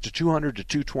close to 200 to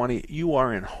 220, you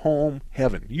are in home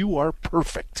heaven. You are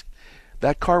perfect.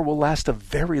 That car will last a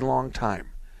very long time,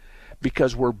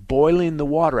 because we're boiling the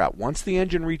water out. Once the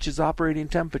engine reaches operating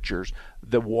temperatures,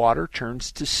 the water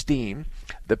turns to steam.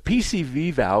 The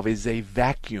PCV valve is a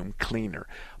vacuum cleaner.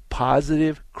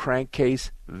 Positive crankcase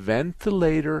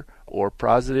ventilator or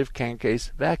positive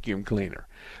crankcase vacuum cleaner.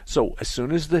 So as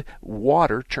soon as the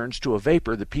water turns to a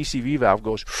vapor, the PCV valve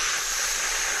goes,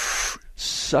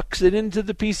 sucks it into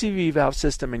the PCV valve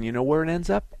system, and you know where it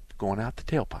ends up? Going out the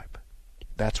tailpipe.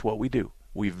 That's what we do.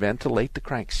 We ventilate the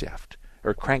crankshaft.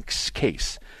 Or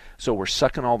crankcase. So we're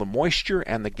sucking all the moisture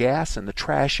and the gas and the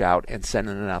trash out and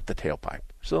sending it out the tailpipe.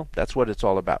 So that's what it's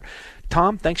all about.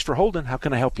 Tom, thanks for holding. How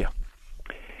can I help you?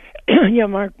 Yeah,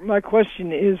 my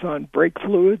question is on brake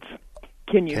fluids.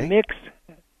 Can you mix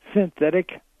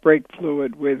synthetic brake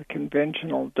fluid with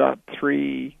conventional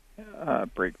 .3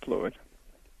 brake fluid?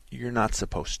 You're not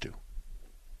supposed to.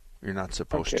 You're not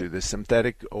supposed to. The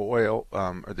synthetic oil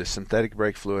or the synthetic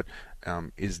brake fluid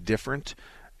is different.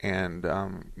 And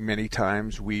many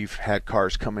times we've had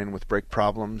cars come in with brake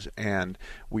problems, and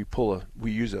we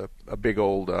use a big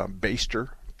old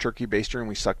turkey baster, and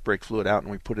we suck brake fluid out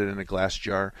and we put it in a glass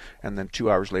jar, and then 2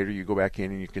 hours later you go back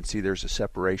in and you can see there's a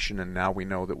separation, and now we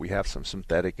know that we have some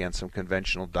synthetic and some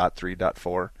conventional .3,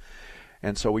 .4.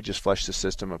 And so we just flush the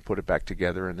system and put it back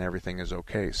together, and everything is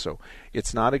okay. So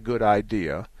it's not a good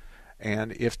idea.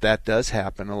 And if that does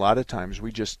happen, a lot of times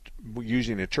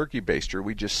using a turkey baster,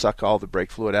 we just suck all the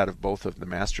brake fluid out of both of the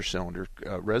master cylinder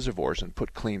reservoirs and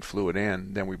put clean fluid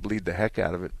in. Then we bleed the heck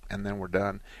out of it, and then we're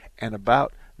done. And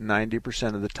about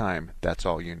 90% of the time, that's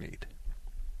all you need.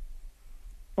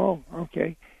 Oh,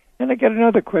 okay. And I got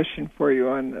another question for you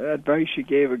on advice you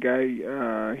gave a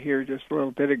guy here just a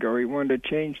little bit ago. He wanted to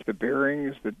change the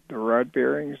bearings, the rod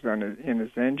bearings in his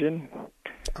engine.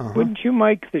 Uh-huh. Wouldn't you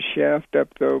mic the shaft up,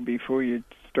 though, before you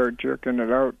start jerking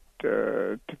it out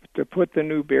to put the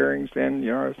new bearings in?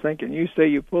 I was thinking, you say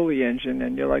you pull the engine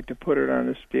and you like to put it on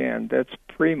a stand. That's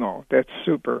primo. That's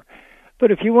super. But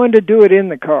if you wanted to do it in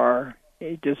the car,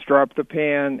 you just drop the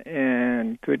pan,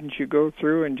 and couldn't you go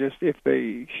through and just, if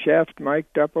the shaft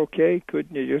mic'd up okay,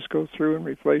 couldn't you just go through and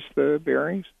replace the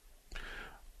bearings?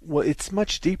 Well, it's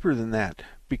much deeper than that,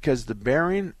 because the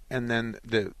bearing and then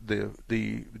the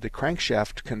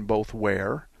crankshaft can both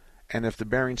wear, and if the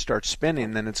bearing starts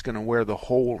spinning, then it's going to wear the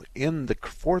hole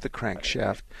for the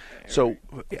crankshaft. So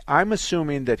I'm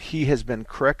assuming that he has been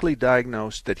correctly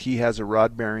diagnosed that he has a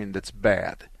rod bearing that's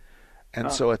bad. And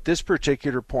so at this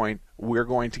particular point, we're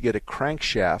going to get a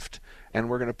crankshaft, and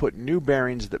we're going to put new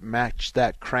bearings that match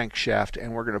that crankshaft,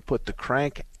 and we're going to put the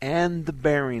crank and the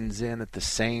bearings in at the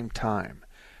same time.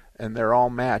 And they're all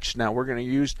matched. Now we're going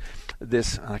to use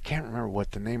this, I can't remember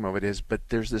what the name of it is, but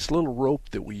there's this little rope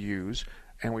that we use,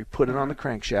 and we put it on the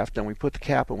crankshaft, and we put the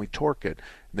cap and we torque it.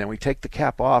 Then we take the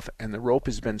cap off, and the rope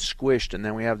has been squished, and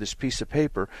then we have this piece of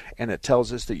paper, and it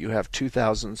tells us that you have 2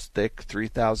 thousandths thick, 3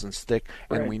 thousandths thick,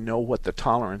 and we know what the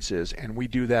tolerance is, and we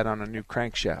do that on a new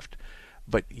crankshaft.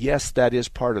 But yes, that is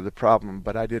part of the problem,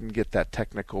 but I didn't get that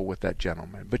technical with that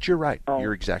gentleman. But you're right. Oh.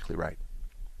 You're exactly right.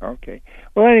 Okay.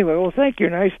 Well, anyway, thank you.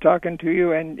 Nice talking to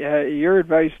you. And your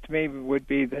advice to me would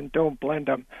be then don't blend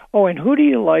them. Oh, and who do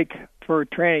you like for a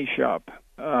tranny shop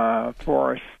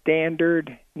for a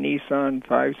standard Nissan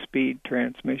 5-speed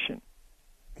transmission?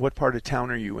 What part of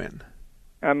town are you in?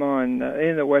 I'm in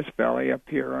the West Valley up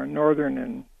here on Northern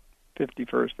and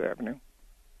 51st Avenue.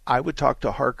 I would talk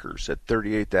to Harkers at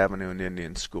 38th Avenue and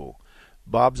Indian School.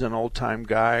 Bob's an old-time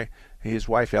guy. His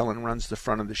wife Ellen runs the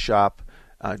front of the shop.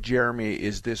 Jeremy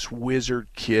is this wizard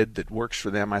kid that works for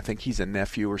them. I think he's a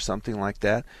nephew or something like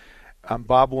that.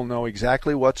 Bob will know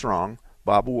exactly what's wrong.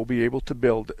 Bob will be able to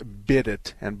bid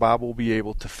it, and Bob will be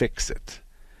able to fix it.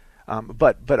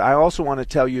 But I also want to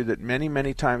tell you that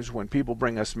many times when people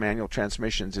bring us manual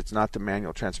transmissions, it's not the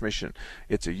manual transmission.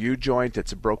 It's a U-joint,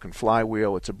 it's a broken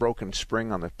flywheel, it's a broken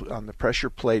spring on the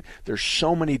pressure plate. There's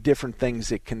so many different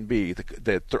things it can be.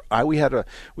 We had a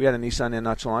Nissan in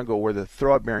not so long ago where the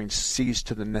throwout bearing seized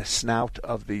to the snout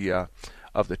of the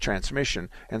transmission,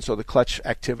 and so the clutch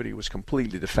activity was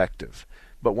completely defective.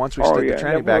 But once we stick the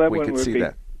tranny back, we could see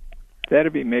that.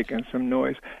 That'd be making some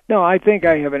noise. No, I think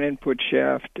I have an input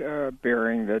shaft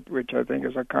bearing which I think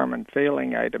is a common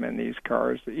failing item in these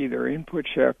cars, either input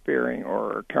shaft bearing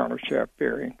or counter shaft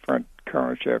bearing, front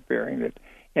counter shaft bearing,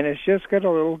 and it's just got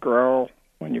a little growl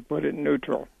when you put it in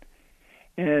neutral.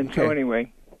 And okay. So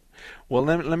anyway. Well,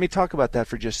 let me talk about that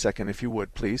for just a second, if you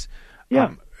would, please.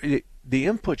 Yeah. The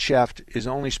input shaft is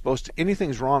only supposed to,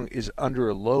 anything's wrong is under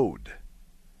a load.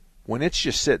 When it's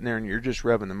just sitting there and you're just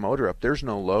revving the motor up, there's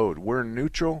no load. We're in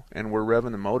neutral and we're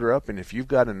revving the motor up, and if you've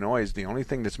got a noise, the only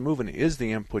thing that's moving is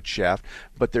the input shaft,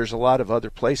 but there's a lot of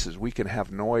other places we can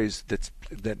have noise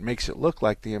that makes it look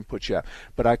like the input shaft.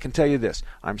 But I can tell you this,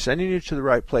 I'm sending you to the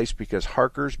right place because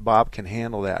Harkers, Bob can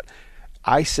handle that.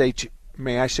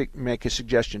 May I make a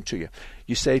suggestion to you?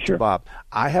 You say to Bob,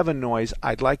 I have a noise.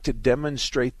 I'd like to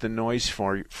demonstrate the noise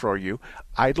for you.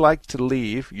 I'd like to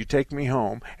leave. You take me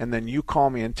home, and then you call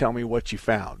me and tell me what you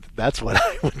found. That's what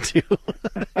I would do.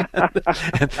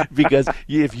 Because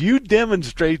if you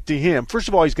demonstrate to him, first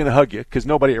of all, he's going to hug you because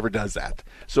nobody ever does that.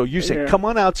 So you say, come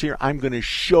on out here. I'm going to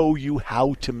show you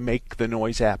how to make the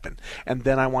noise happen. And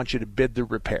then I want you to bid the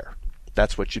repair.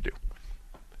 That's what you do.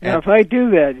 Now, if I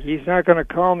do that, he's not going to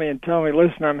call me and tell me,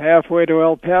 listen, I'm halfway to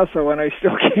El Paso and I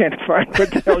still can't find what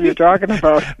the hell you're talking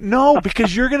about. No,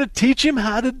 because you're going to teach him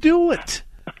how to do it.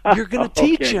 You're going to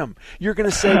teach him. You're going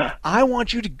to say, I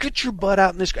want you to get your butt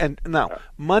out in this. And now,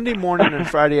 Monday morning and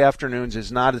Friday afternoons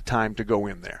is not a time to go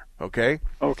in there, okay?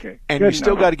 Okay. And you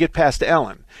still got to get past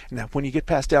Ellen. Now, when you get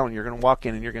past Ellen, you're going to walk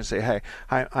in and you're going to say, hey,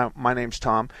 hi, my name's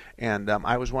Tom, and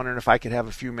I was wondering if I could have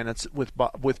a few minutes with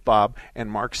Bob.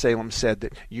 And Mark Salem said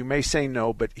that you may say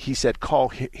no, but he said call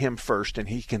him first, and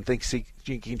he can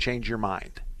change your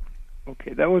mind.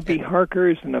 Okay, that would be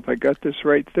Harkers, and if I got this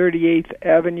right, 38th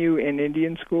Avenue in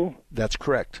Indian School? That's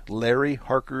correct. Larry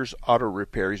Harkers Auto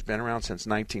Repair. He's been around since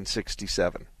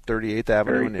 1967. 38th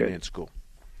Avenue in Indian School.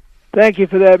 Thank you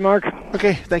for that, Mark.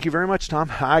 Okay, thank you very much,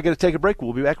 Tom. I got to take a break.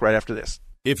 We'll be back right after this.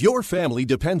 If your family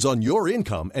depends on your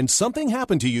income and something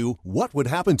happened to you, what would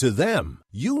happen to them?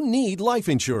 You need life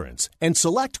insurance, and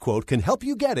SelectQuote can help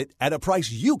you get it at a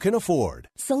price you can afford.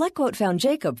 SelectQuote found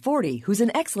Jacob, 40, who's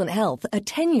in excellent health, a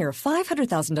 10-year,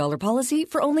 $500,000 policy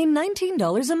for only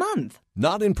 $19 a month.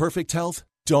 Not in perfect health?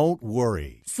 Don't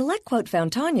worry. SelectQuote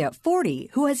found Tanya, 40,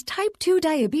 who has type 2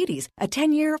 diabetes, a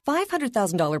 10-year,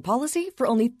 $500,000 policy for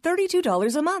only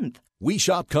 $32 a month. We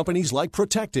shop companies like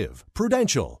Protective,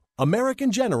 Prudential,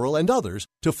 American General, and others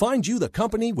to find you the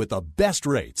company with the best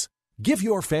rates. Give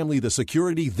your family the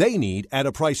security they need at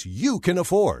a price you can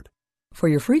afford. For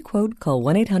your free quote, call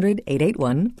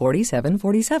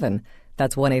 1-800-881-4747.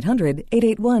 That's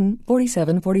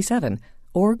 1-800-881-4747.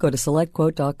 Or go to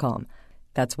SelectQuote.com.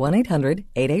 That's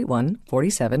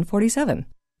 1-800-881-4747.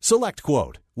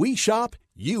 SelectQuote. We shop,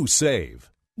 you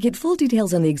save. Get full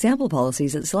details on the example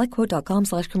policies at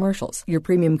SelectQuote.com/commercials. Your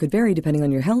premium could vary depending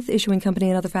on your health, issuing company,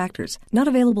 and other factors. Not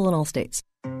available in all states.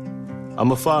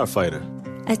 I'm a firefighter.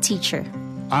 A teacher.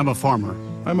 I'm a farmer.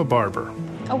 I'm a barber.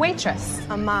 A waitress.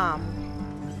 A mom.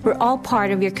 We're all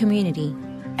part of your community.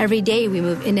 Every day we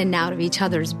move in and out of each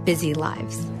other's busy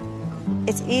lives.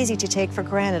 It's easy to take for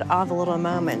granted all the little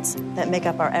moments that make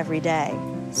up our everyday.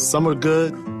 Some are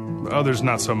good, others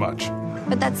not so much.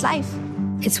 But that's life.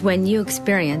 It's when you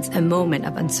experience a moment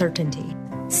of uncertainty,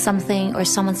 something or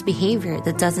someone's behavior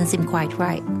that doesn't seem quite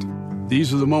right.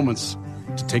 These are the moments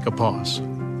to take a pause.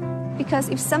 Because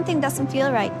if something doesn't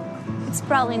feel right, it's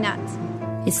probably not.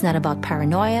 It's not about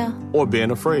paranoia or being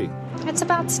afraid. It's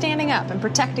about standing up and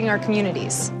protecting our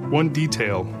communities. One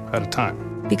detail at a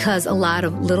time. Because a lot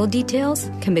of little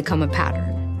details can become a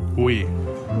pattern. We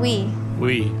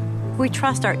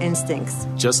trust our instincts.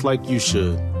 Just like you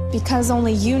should. Because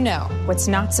only you know what's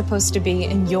not supposed to be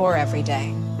in your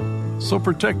everyday. So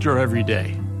protect your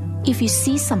everyday. If you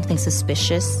see something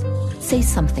suspicious, say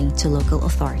something to local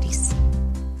authorities.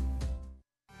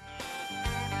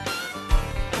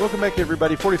 Welcome back,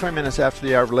 everybody. 45 minutes after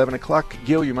the hour of 11 o'clock.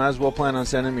 Gil, you might as well plan on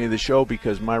sending me the show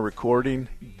because my recording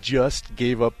just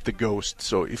gave up the ghost.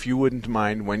 So if you wouldn't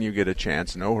mind, when you get a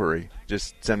chance, no hurry,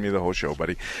 just send me the whole show,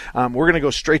 buddy. We're going to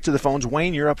go straight to the phones.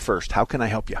 Wayne, you're up first. How can I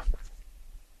help you?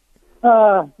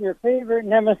 Your favorite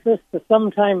nemesis, the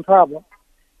sometime problem.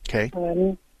 Okay.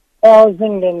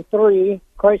 2003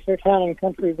 Chrysler Town &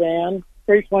 Country van,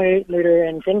 3.8-liter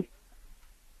engine.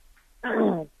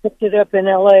 Picked it up in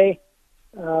L.A.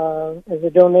 As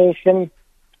a donation.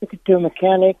 Took it to a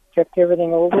mechanic, checked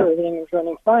everything over. Everything was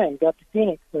running fine. Got to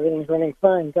Phoenix. Everything's running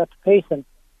fine. Got to Payson.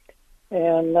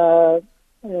 And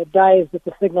dies at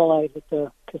the signal light at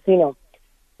the casino.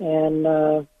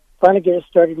 And finally get it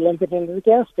started limping into the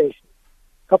gas station.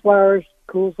 Couple hours,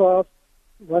 cools off,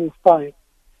 runs fine.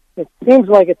 It seems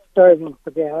like it's starving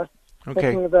for gas.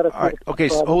 Okay. All right. Okay.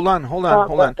 So hold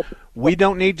on. We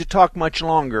don't need to talk much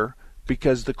longer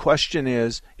because the question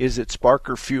is it spark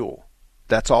or fuel?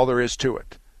 That's all there is to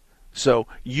it. So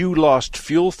you lost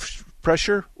fuel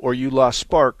pressure or you lost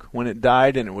spark when it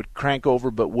died and it would crank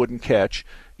over but wouldn't catch.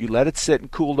 You let it sit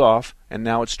and cooled off, and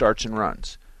now it starts and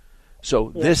runs.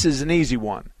 So This is an easy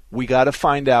one. We got to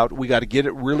find out. We got to get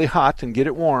it really hot and get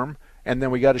it warm, and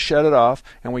then we got to shut it off,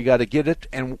 and we got to get it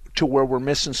and to where we're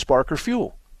missing spark or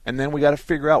fuel, and then we got to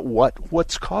figure out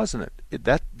what's causing it.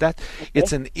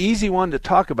 It's an easy one to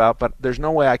talk about, but there's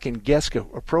no way I can guess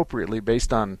appropriately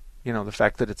based on the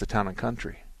fact that it's a town and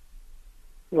country.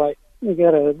 Right. You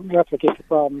got to replicate the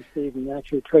problem so you can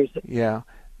actually trace it. Yeah.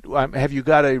 Have you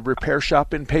got a repair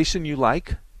shop in Payson you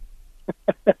like?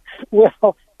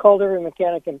 Well, called every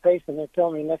mechanic in Payson. They're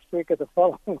telling me next week or the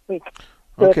following week.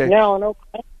 So okay. It's now in Oklahoma.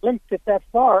 I limped it that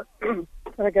far, and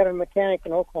I got a mechanic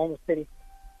in Oklahoma City.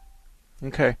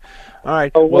 Okay. All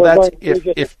right. So well, that's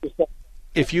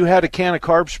if you had a can of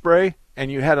carb spray and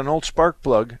you had an old spark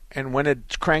plug, and when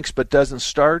it cranks but doesn't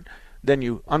start, then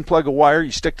you unplug a wire,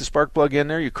 you stick the spark plug in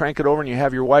there, you crank it over, and you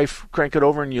have your wife crank it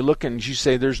over, and you look and you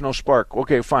say there's no spark.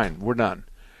 Okay, fine, we're done.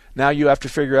 Now you have to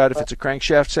figure out if it's a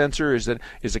crankshaft sensor, is it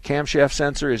a camshaft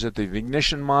sensor, is it the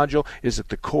ignition module, is it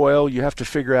the coil? You have to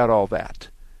figure out all that.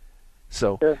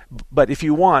 So, sure. But if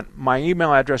you want, my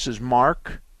email address is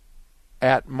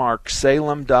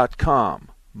mark@marksalem.com.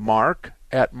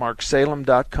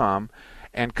 mark@marksalem.com.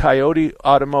 And Coyote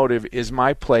Automotive is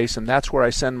my place, and that's where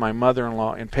I send my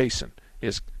mother-in-law in Payson,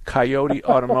 is Coyote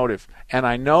Automotive. And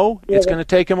I know it's going to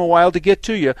take him a while to get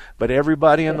to you, but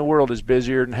everybody in the world is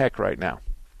busier than heck right now.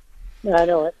 I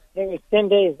know it. It was 10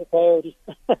 days at Coyote.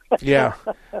 Yeah.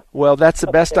 Well, that's the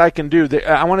best I can do.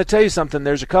 I want to tell you something.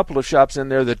 There's a couple of shops in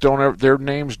there that their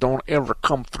names don't ever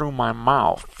come through my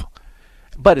mouth.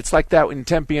 But it's like that in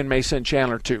Tempe and Mesa and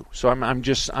Chandler too. So I'm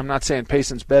not saying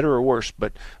Payson's better or worse,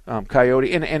 but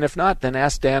Coyote. And if not, then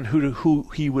ask Dan who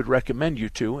he would recommend you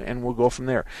to, and we'll go from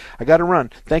there. I got to run.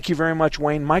 Thank you very much,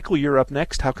 Wayne. Michael, you're up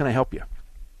next. How can I help you?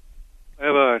 I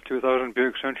have a 2000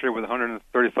 Buick Century with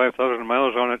 135,000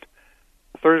 miles on it.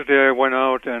 Thursday I went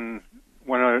out on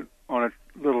a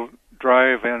little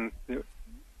drive, and the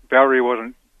battery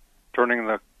wasn't turning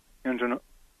the engine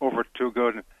over too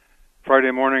good.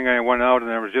 Friday morning I went out and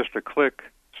there was just a click.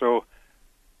 So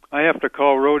I have to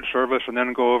call road service and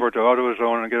then go over to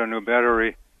AutoZone and get a new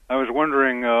battery. I was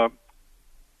wondering, is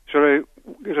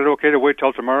it okay to wait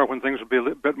till tomorrow when things will be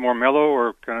a bit more mellow,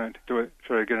 or can I do it?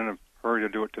 Should I get in a hurry to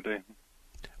do it today?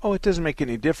 Oh, it doesn't make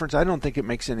any difference. I don't think it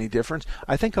makes any difference.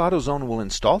 I think AutoZone will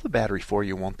install the battery for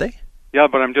you, won't they? Yeah,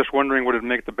 but I'm just wondering, would it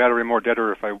make the battery more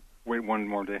deader if I wait one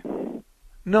more day?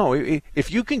 No, if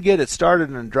you can get it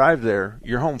started and drive there,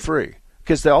 you're home free,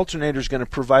 because the alternator is going to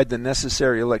provide the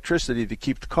necessary electricity to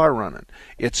keep the car running.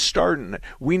 It's starting.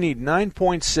 We need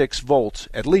 9.6 volts,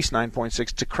 at least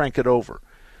 9.6, to crank it over.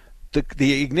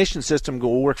 The ignition system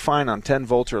will work fine on 10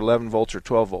 volts or 11 volts or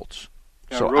 12 volts.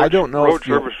 Yeah, so I don't know if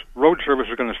road service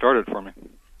is going to start it for me.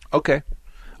 Okay.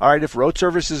 All right, if road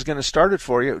service is going to start it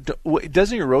for you,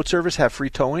 doesn't your road service have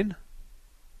free towing?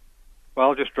 Well,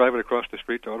 I'll just drive it across the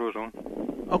street to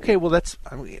AutoZone. Okay, well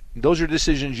those are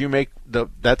decisions you make.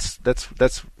 That's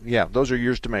those are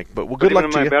yours to make. But good luck to you. Even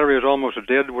if my battery is almost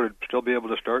dead, would it still be able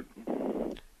to start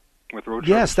with road service?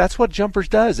 Yes, that's what Jumpers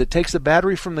does. It takes the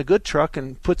battery from the good truck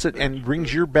and puts it and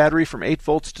brings your battery from 8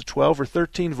 volts to 12 or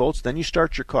 13 volts. Then you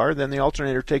start your car. Then the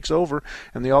alternator takes over,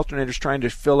 and the alternator's trying to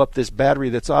fill up this battery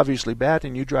that's obviously bad,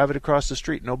 and you drive it across the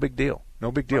street. No big deal.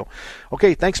 No big deal.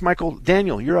 Okay, thanks, Michael.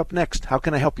 Daniel, you're up next. How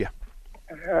can I help you?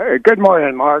 Good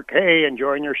morning, Mark. Hey,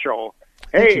 enjoying your show.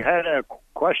 Hey, had a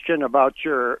question about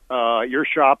your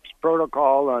shop's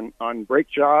protocol on brake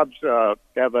jobs.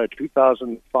 Have a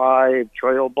 2005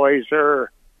 Trailblazer,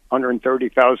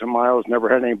 130,000 miles, never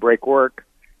had any brake work.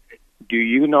 Do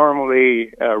you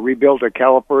normally rebuild the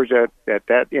calipers at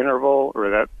that interval,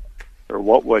 or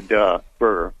what would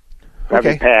for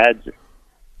having pads?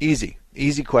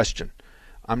 Easy question.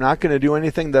 I'm not going to do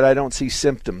anything that I don't see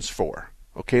symptoms for.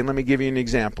 Okay, let me give you an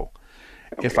example.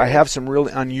 Okay. If I have some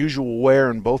really unusual wear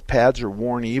and both pads are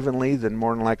worn evenly, then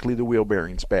more than likely the wheel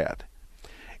bearing's bad.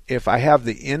 If I have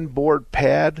the inboard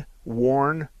pad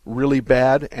worn really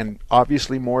bad and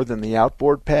obviously more than the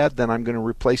outboard pad, then I'm going to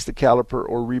replace the caliper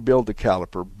or rebuild the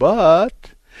caliper.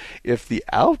 But if the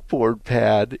outboard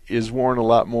pad is worn a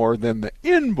lot more than the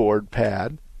inboard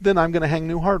pad, then I'm going to hang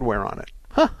new hardware on it.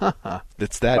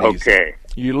 It's that easy. Okay.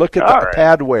 You look at the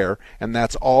pad wear, and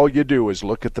that's all you do is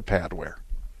look at the pad wear.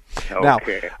 Okay. Now,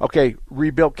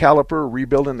 rebuilt caliper,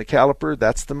 rebuilding the caliper,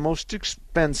 that's the most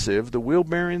expensive. The wheel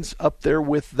bearing's up there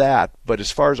with that. But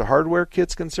as far as a hardware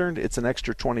kit's concerned, it's an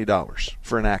extra $20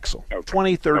 for an axle. Okay.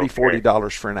 $20, $30,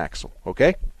 $40 for an axle.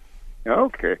 Okay?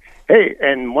 Okay. Hey,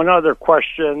 and one other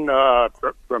question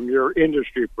from your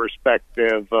industry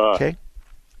perspective. Okay.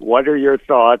 What are your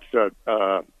thoughts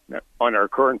on our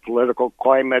current political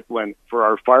climate for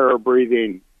our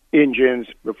fire-breathing engines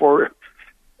before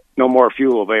no more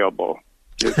fuel available?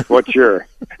 What's your?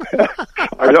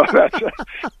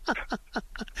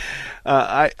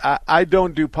 I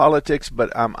don't do politics,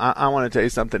 but I want to tell you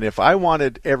something. If I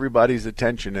wanted everybody's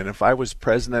attention, and if I was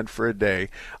president for a day,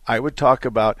 I would talk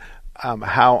about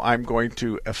how I'm going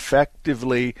to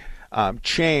effectively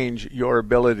change your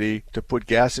ability to put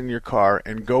gas in your car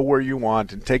and go where you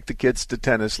want and take the kids to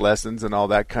tennis lessons and all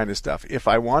that kind of stuff. If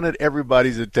I wanted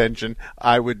everybody's attention,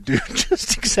 I would do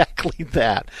just exactly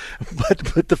that.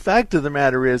 But the fact of the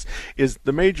matter is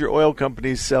the major oil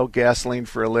companies sell gasoline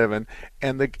for a living,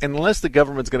 and unless the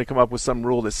government's going to come up with some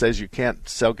rule that says you can't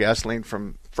sell gasoline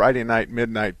from Friday night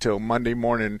midnight till Monday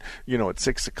morning, at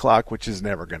 6 o'clock, which is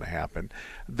never going to happen,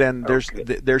 then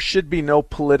there should be no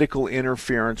political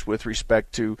interference with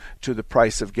respect to the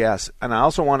price of gas. And I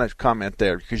also want to comment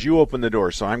there, because you opened the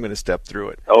door, so I'm going to step through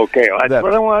it. Okay, that's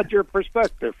what I want your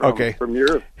perspective from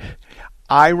your...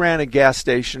 I ran a gas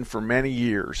station for many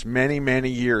years.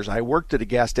 I worked at a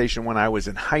gas station when I was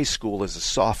in high school as a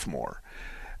sophomore.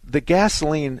 The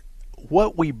gasoline,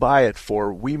 what we buy it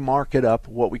for, we mark it up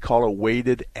what we call a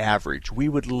weighted average. We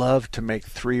would love to make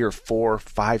 3 or 4 or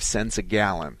 5 cents a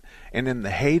gallon. And in the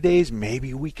heydays,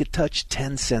 maybe we could touch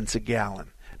 10 cents a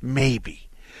gallon. Maybe.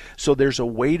 So there's a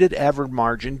weighted average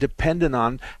margin dependent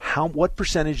on what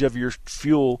percentage of your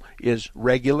fuel is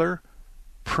regular,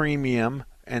 premium,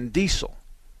 and diesel.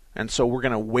 And so we're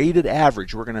going to weighted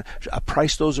average. We're going to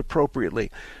price those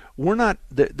appropriately. We're not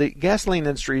the gasoline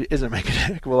industry isn't making a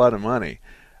heck of a lot of money,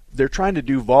 they're trying to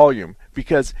do volume,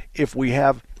 because if we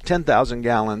have 10,000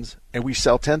 gallons and we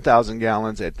sell 10,000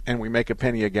 gallons and we make a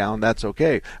penny a gallon, that's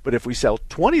okay. But if we sell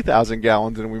 20,000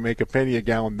 gallons and we make a penny a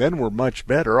gallon, then we're much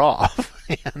better off.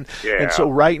 and so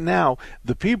right now,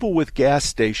 the people with gas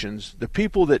stations, the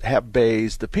people that have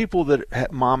bays, the people that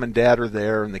have mom and dad are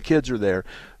there and the kids are there,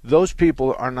 those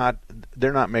people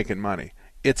they're not making money.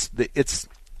 It's the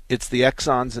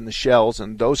Exxons and the Shells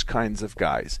and those kinds of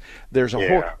guys. There's a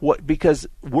whole because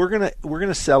we're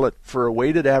gonna sell it for a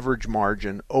weighted average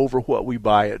margin over what we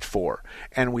buy it for,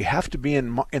 and we have to be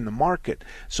in the market.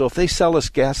 So if they sell us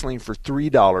gasoline for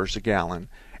 $3 a gallon,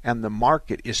 and the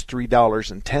market is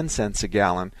 $3.10 a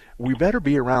gallon, we better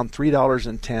be around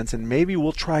 $3.10, and maybe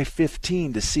we'll try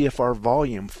 15 to see if our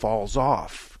volume falls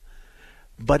off.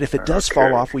 But if it does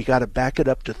fall off, we got to back it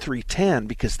up to $3.10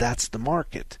 because that's the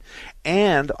market.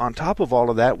 And on top of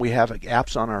all of that, we have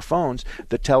apps on our phones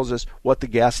that tells us what the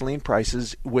gasoline price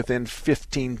is within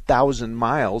 15,000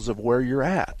 miles of where you're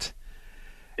at.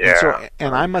 Yeah.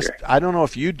 And I don't know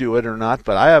if you do it or not,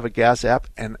 but I have a gas app,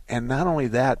 and not only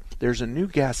that, there's a new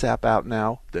gas app out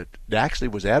now that actually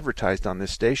was advertised on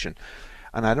this station,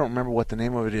 and I don't remember what the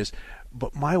name of it is,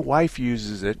 but my wife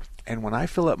uses it, and when I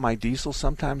fill up my diesel,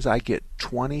 sometimes I get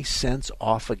 20 cents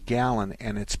off a gallon,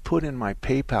 and it's put in my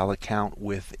PayPal account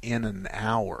within an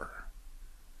hour.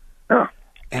 Huh.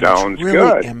 And sounds it's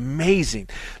really good. amazing.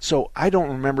 So I don't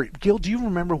remember. Gil, do you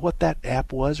remember what that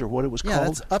app was or what it was called? Yeah,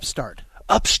 that's Upstart.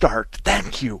 Upstart.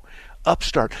 Thank you.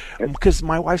 Upstart. Because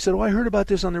my wife said, I heard about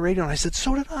this on the radio. And I said,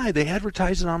 so did I. They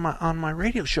advertised it on my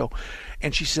radio show.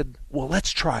 And she said, well,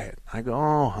 let's try it. I go,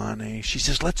 oh, honey. She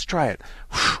says, let's try it.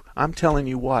 Whew, I'm telling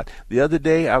you what. The other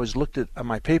day I looked at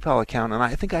my PayPal account, and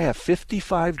I think I have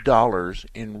 $55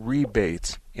 in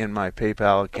rebates in my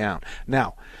PayPal account.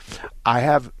 Now, I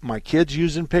have my kids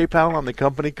using PayPal on the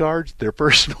company cards, their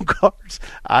personal cards.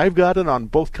 I've got it on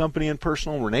both company and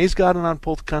personal. Renee's got it on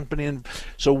both company, and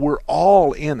so we're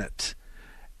all in it.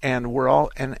 And we're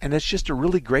all and it's just a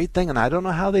really great thing, and I don't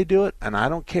know how they do it, and I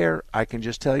don't care. I can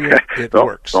just tell you it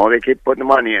works. Oh, they keep putting the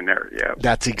money in there. Yeah,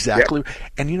 that's exactly. Yeah.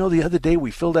 And the other day we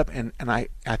filled up, and I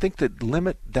think the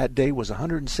limit that day was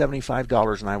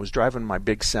 $175, and I was driving my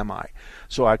big semi,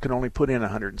 so I could only put in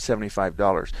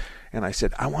 $175. And I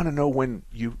said, I want to know when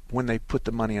they put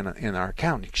the money in our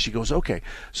account. She goes, okay.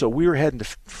 So we were heading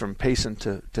from Payson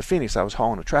to Phoenix. I was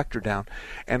hauling a tractor down,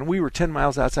 and we were 10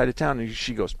 miles outside of town. And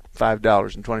she goes,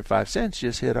 $5.25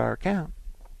 just hit our account.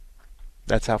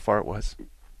 That's how far it was.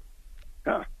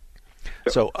 Huh.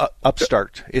 So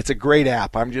Upstart, it's a great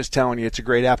app. I'm just telling you, it's a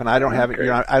great app, and I don't have it.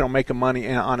 I don't make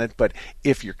money on it, but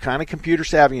if you're kind of computer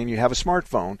savvy and you have a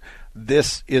smartphone,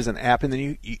 this is an app, and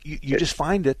then you just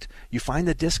find it. You find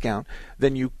the discount,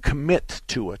 then you commit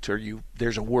to it, or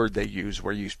there's a word they use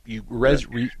where you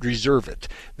reserve it.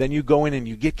 Then you go in and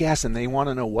you get gas, and they want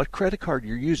to know what credit card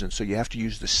you're using, so you have to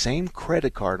use the same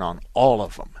credit card on all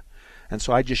of them. And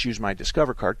so I just use my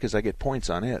Discover card because I get points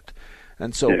on it,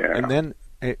 and so and then.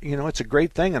 It's a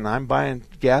great thing, and I'm buying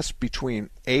gas between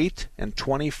 8 and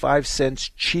 25 cents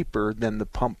cheaper than the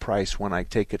pump price when I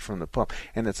take it from the pump,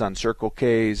 and it's on Circle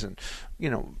K's and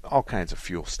all kinds of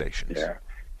fuel stations. Yeah,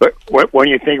 but when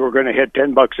you think we're going to hit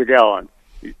 $10 a gallon,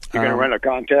 you're going to run a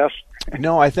contest?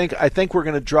 No, I think we're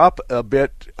going to drop a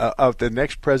bit of the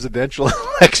next presidential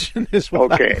election. Is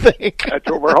what I think. That's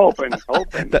what we're hoping.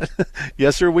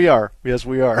 Yes, sir, we are. Yes,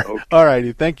 we are. Okay. All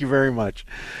righty. Thank you very much.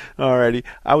 All righty.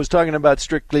 I was talking about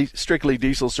strictly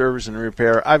diesel service and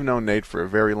repair. I've known Nate for a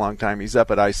very long time. He's up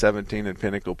at I-17 in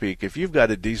Pinnacle Peak. If you've got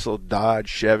a diesel Dodge,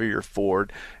 Chevy, or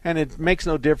Ford, and it makes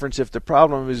no difference if the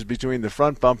problem is between the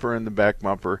front bumper and the back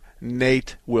bumper,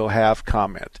 Nate will have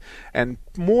comment. And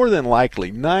more than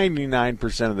likely,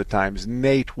 99% of the times,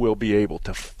 Nate will be able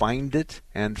to find it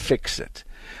and fix it.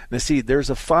 Now, see, there's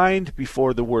a find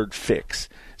before the word fix.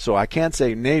 So I can't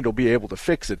say Nate will be able to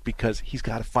fix it because he's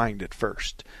got to find it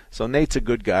first. So Nate's a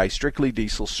good guy, strictly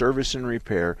diesel, service and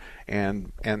repair,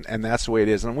 and that's the way it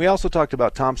is. And we also talked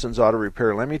about Thompson's Auto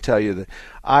Repair. Let me tell you that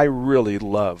I really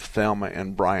love Thelma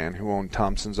and Brian, who own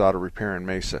Thompson's Auto Repair in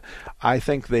Mesa. I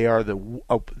think they are the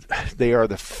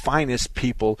finest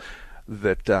people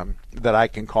that I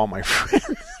can call my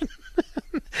friend.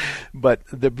 But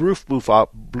the roof blew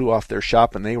off their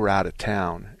shop, and they were out of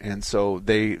town, and so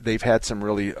they've had some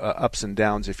really ups and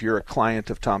downs. If you're a client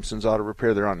of Thompson's Auto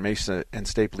Repair, they're on Mesa and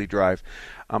Stapley Drive.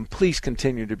 Please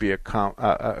continue to be a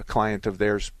client of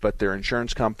theirs, but their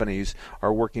insurance companies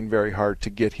are working very hard to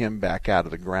get him back out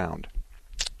of the ground.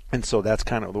 And so that's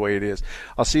kind of the way it is.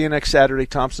 I'll see you next Saturday,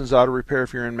 Thompson's Auto Repair.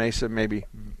 If you're in Mesa, maybe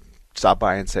stop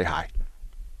by and say hi.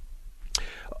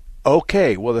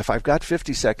 Okay, well, if I've got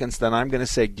 50 seconds, then I'm going to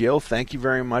say, Gil, thank you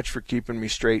very much for keeping me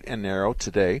straight and narrow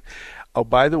today. Oh,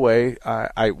 by the way,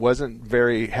 I wasn't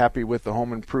very happy with the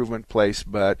home improvement place,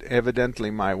 but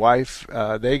evidently my wife,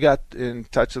 they got in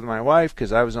touch with my wife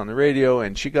because I was on the radio,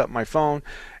 and she got my phone,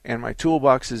 and my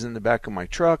toolbox is in the back of my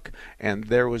truck, and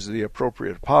there was the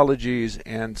appropriate apologies,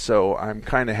 and so I'm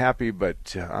kind of happy,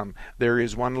 but there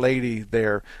is one lady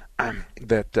there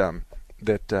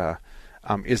that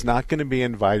is not going to be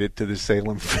invited to the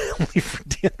Salem family for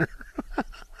dinner.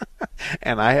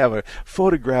 And I have a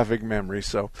photographic memory,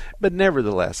 but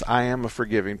nevertheless, I am a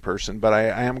forgiving person. But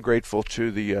I am grateful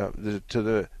to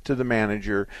the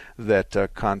manager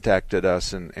that contacted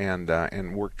us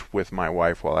and worked with my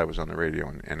wife while I was on the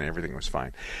radio, and everything was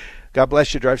fine. God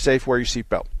bless you. Drive safe. Wear your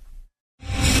seatbelt.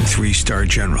 3-star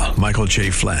General Michael J.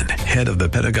 Flynn, head of the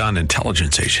Pentagon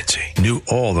Intelligence Agency, knew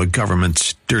all the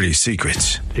government's dirty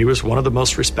secrets. He was one of the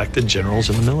most respected generals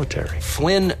in the military.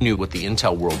 Flynn knew what the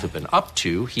intel world had been up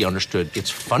to. He understood its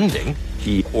funding.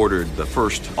 He ordered the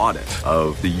first audit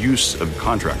of the use of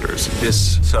contractors.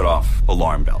 This set off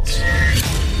alarm bells.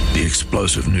 The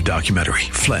explosive new documentary,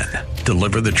 Flynn,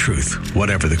 Deliver the Truth,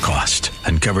 Whatever the Cost,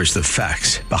 uncovers the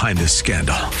facts behind this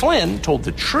scandal. Flynn told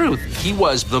the truth. He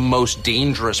was the most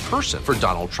dangerous person for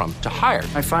Donald Trump to hire.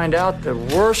 I find out the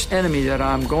worst enemy that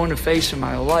I'm going to face in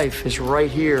my life is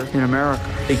right here in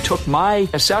America. They took my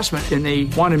assessment and they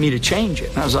wanted me to change it.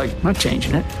 And I was like, I'm not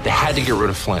changing it. They had to get rid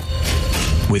of Flynn.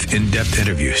 With in-depth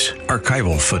interviews,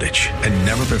 archival footage, and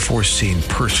never-before-seen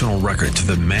personal records of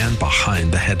the man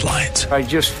behind the headlines. I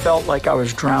just felt like I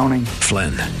was drowning.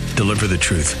 Flynn, Deliver the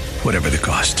Truth, Whatever the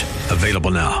Cost.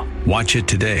 Available now. Watch it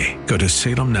today. Go to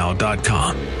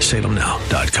salemnow.com.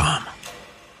 salemnow.com.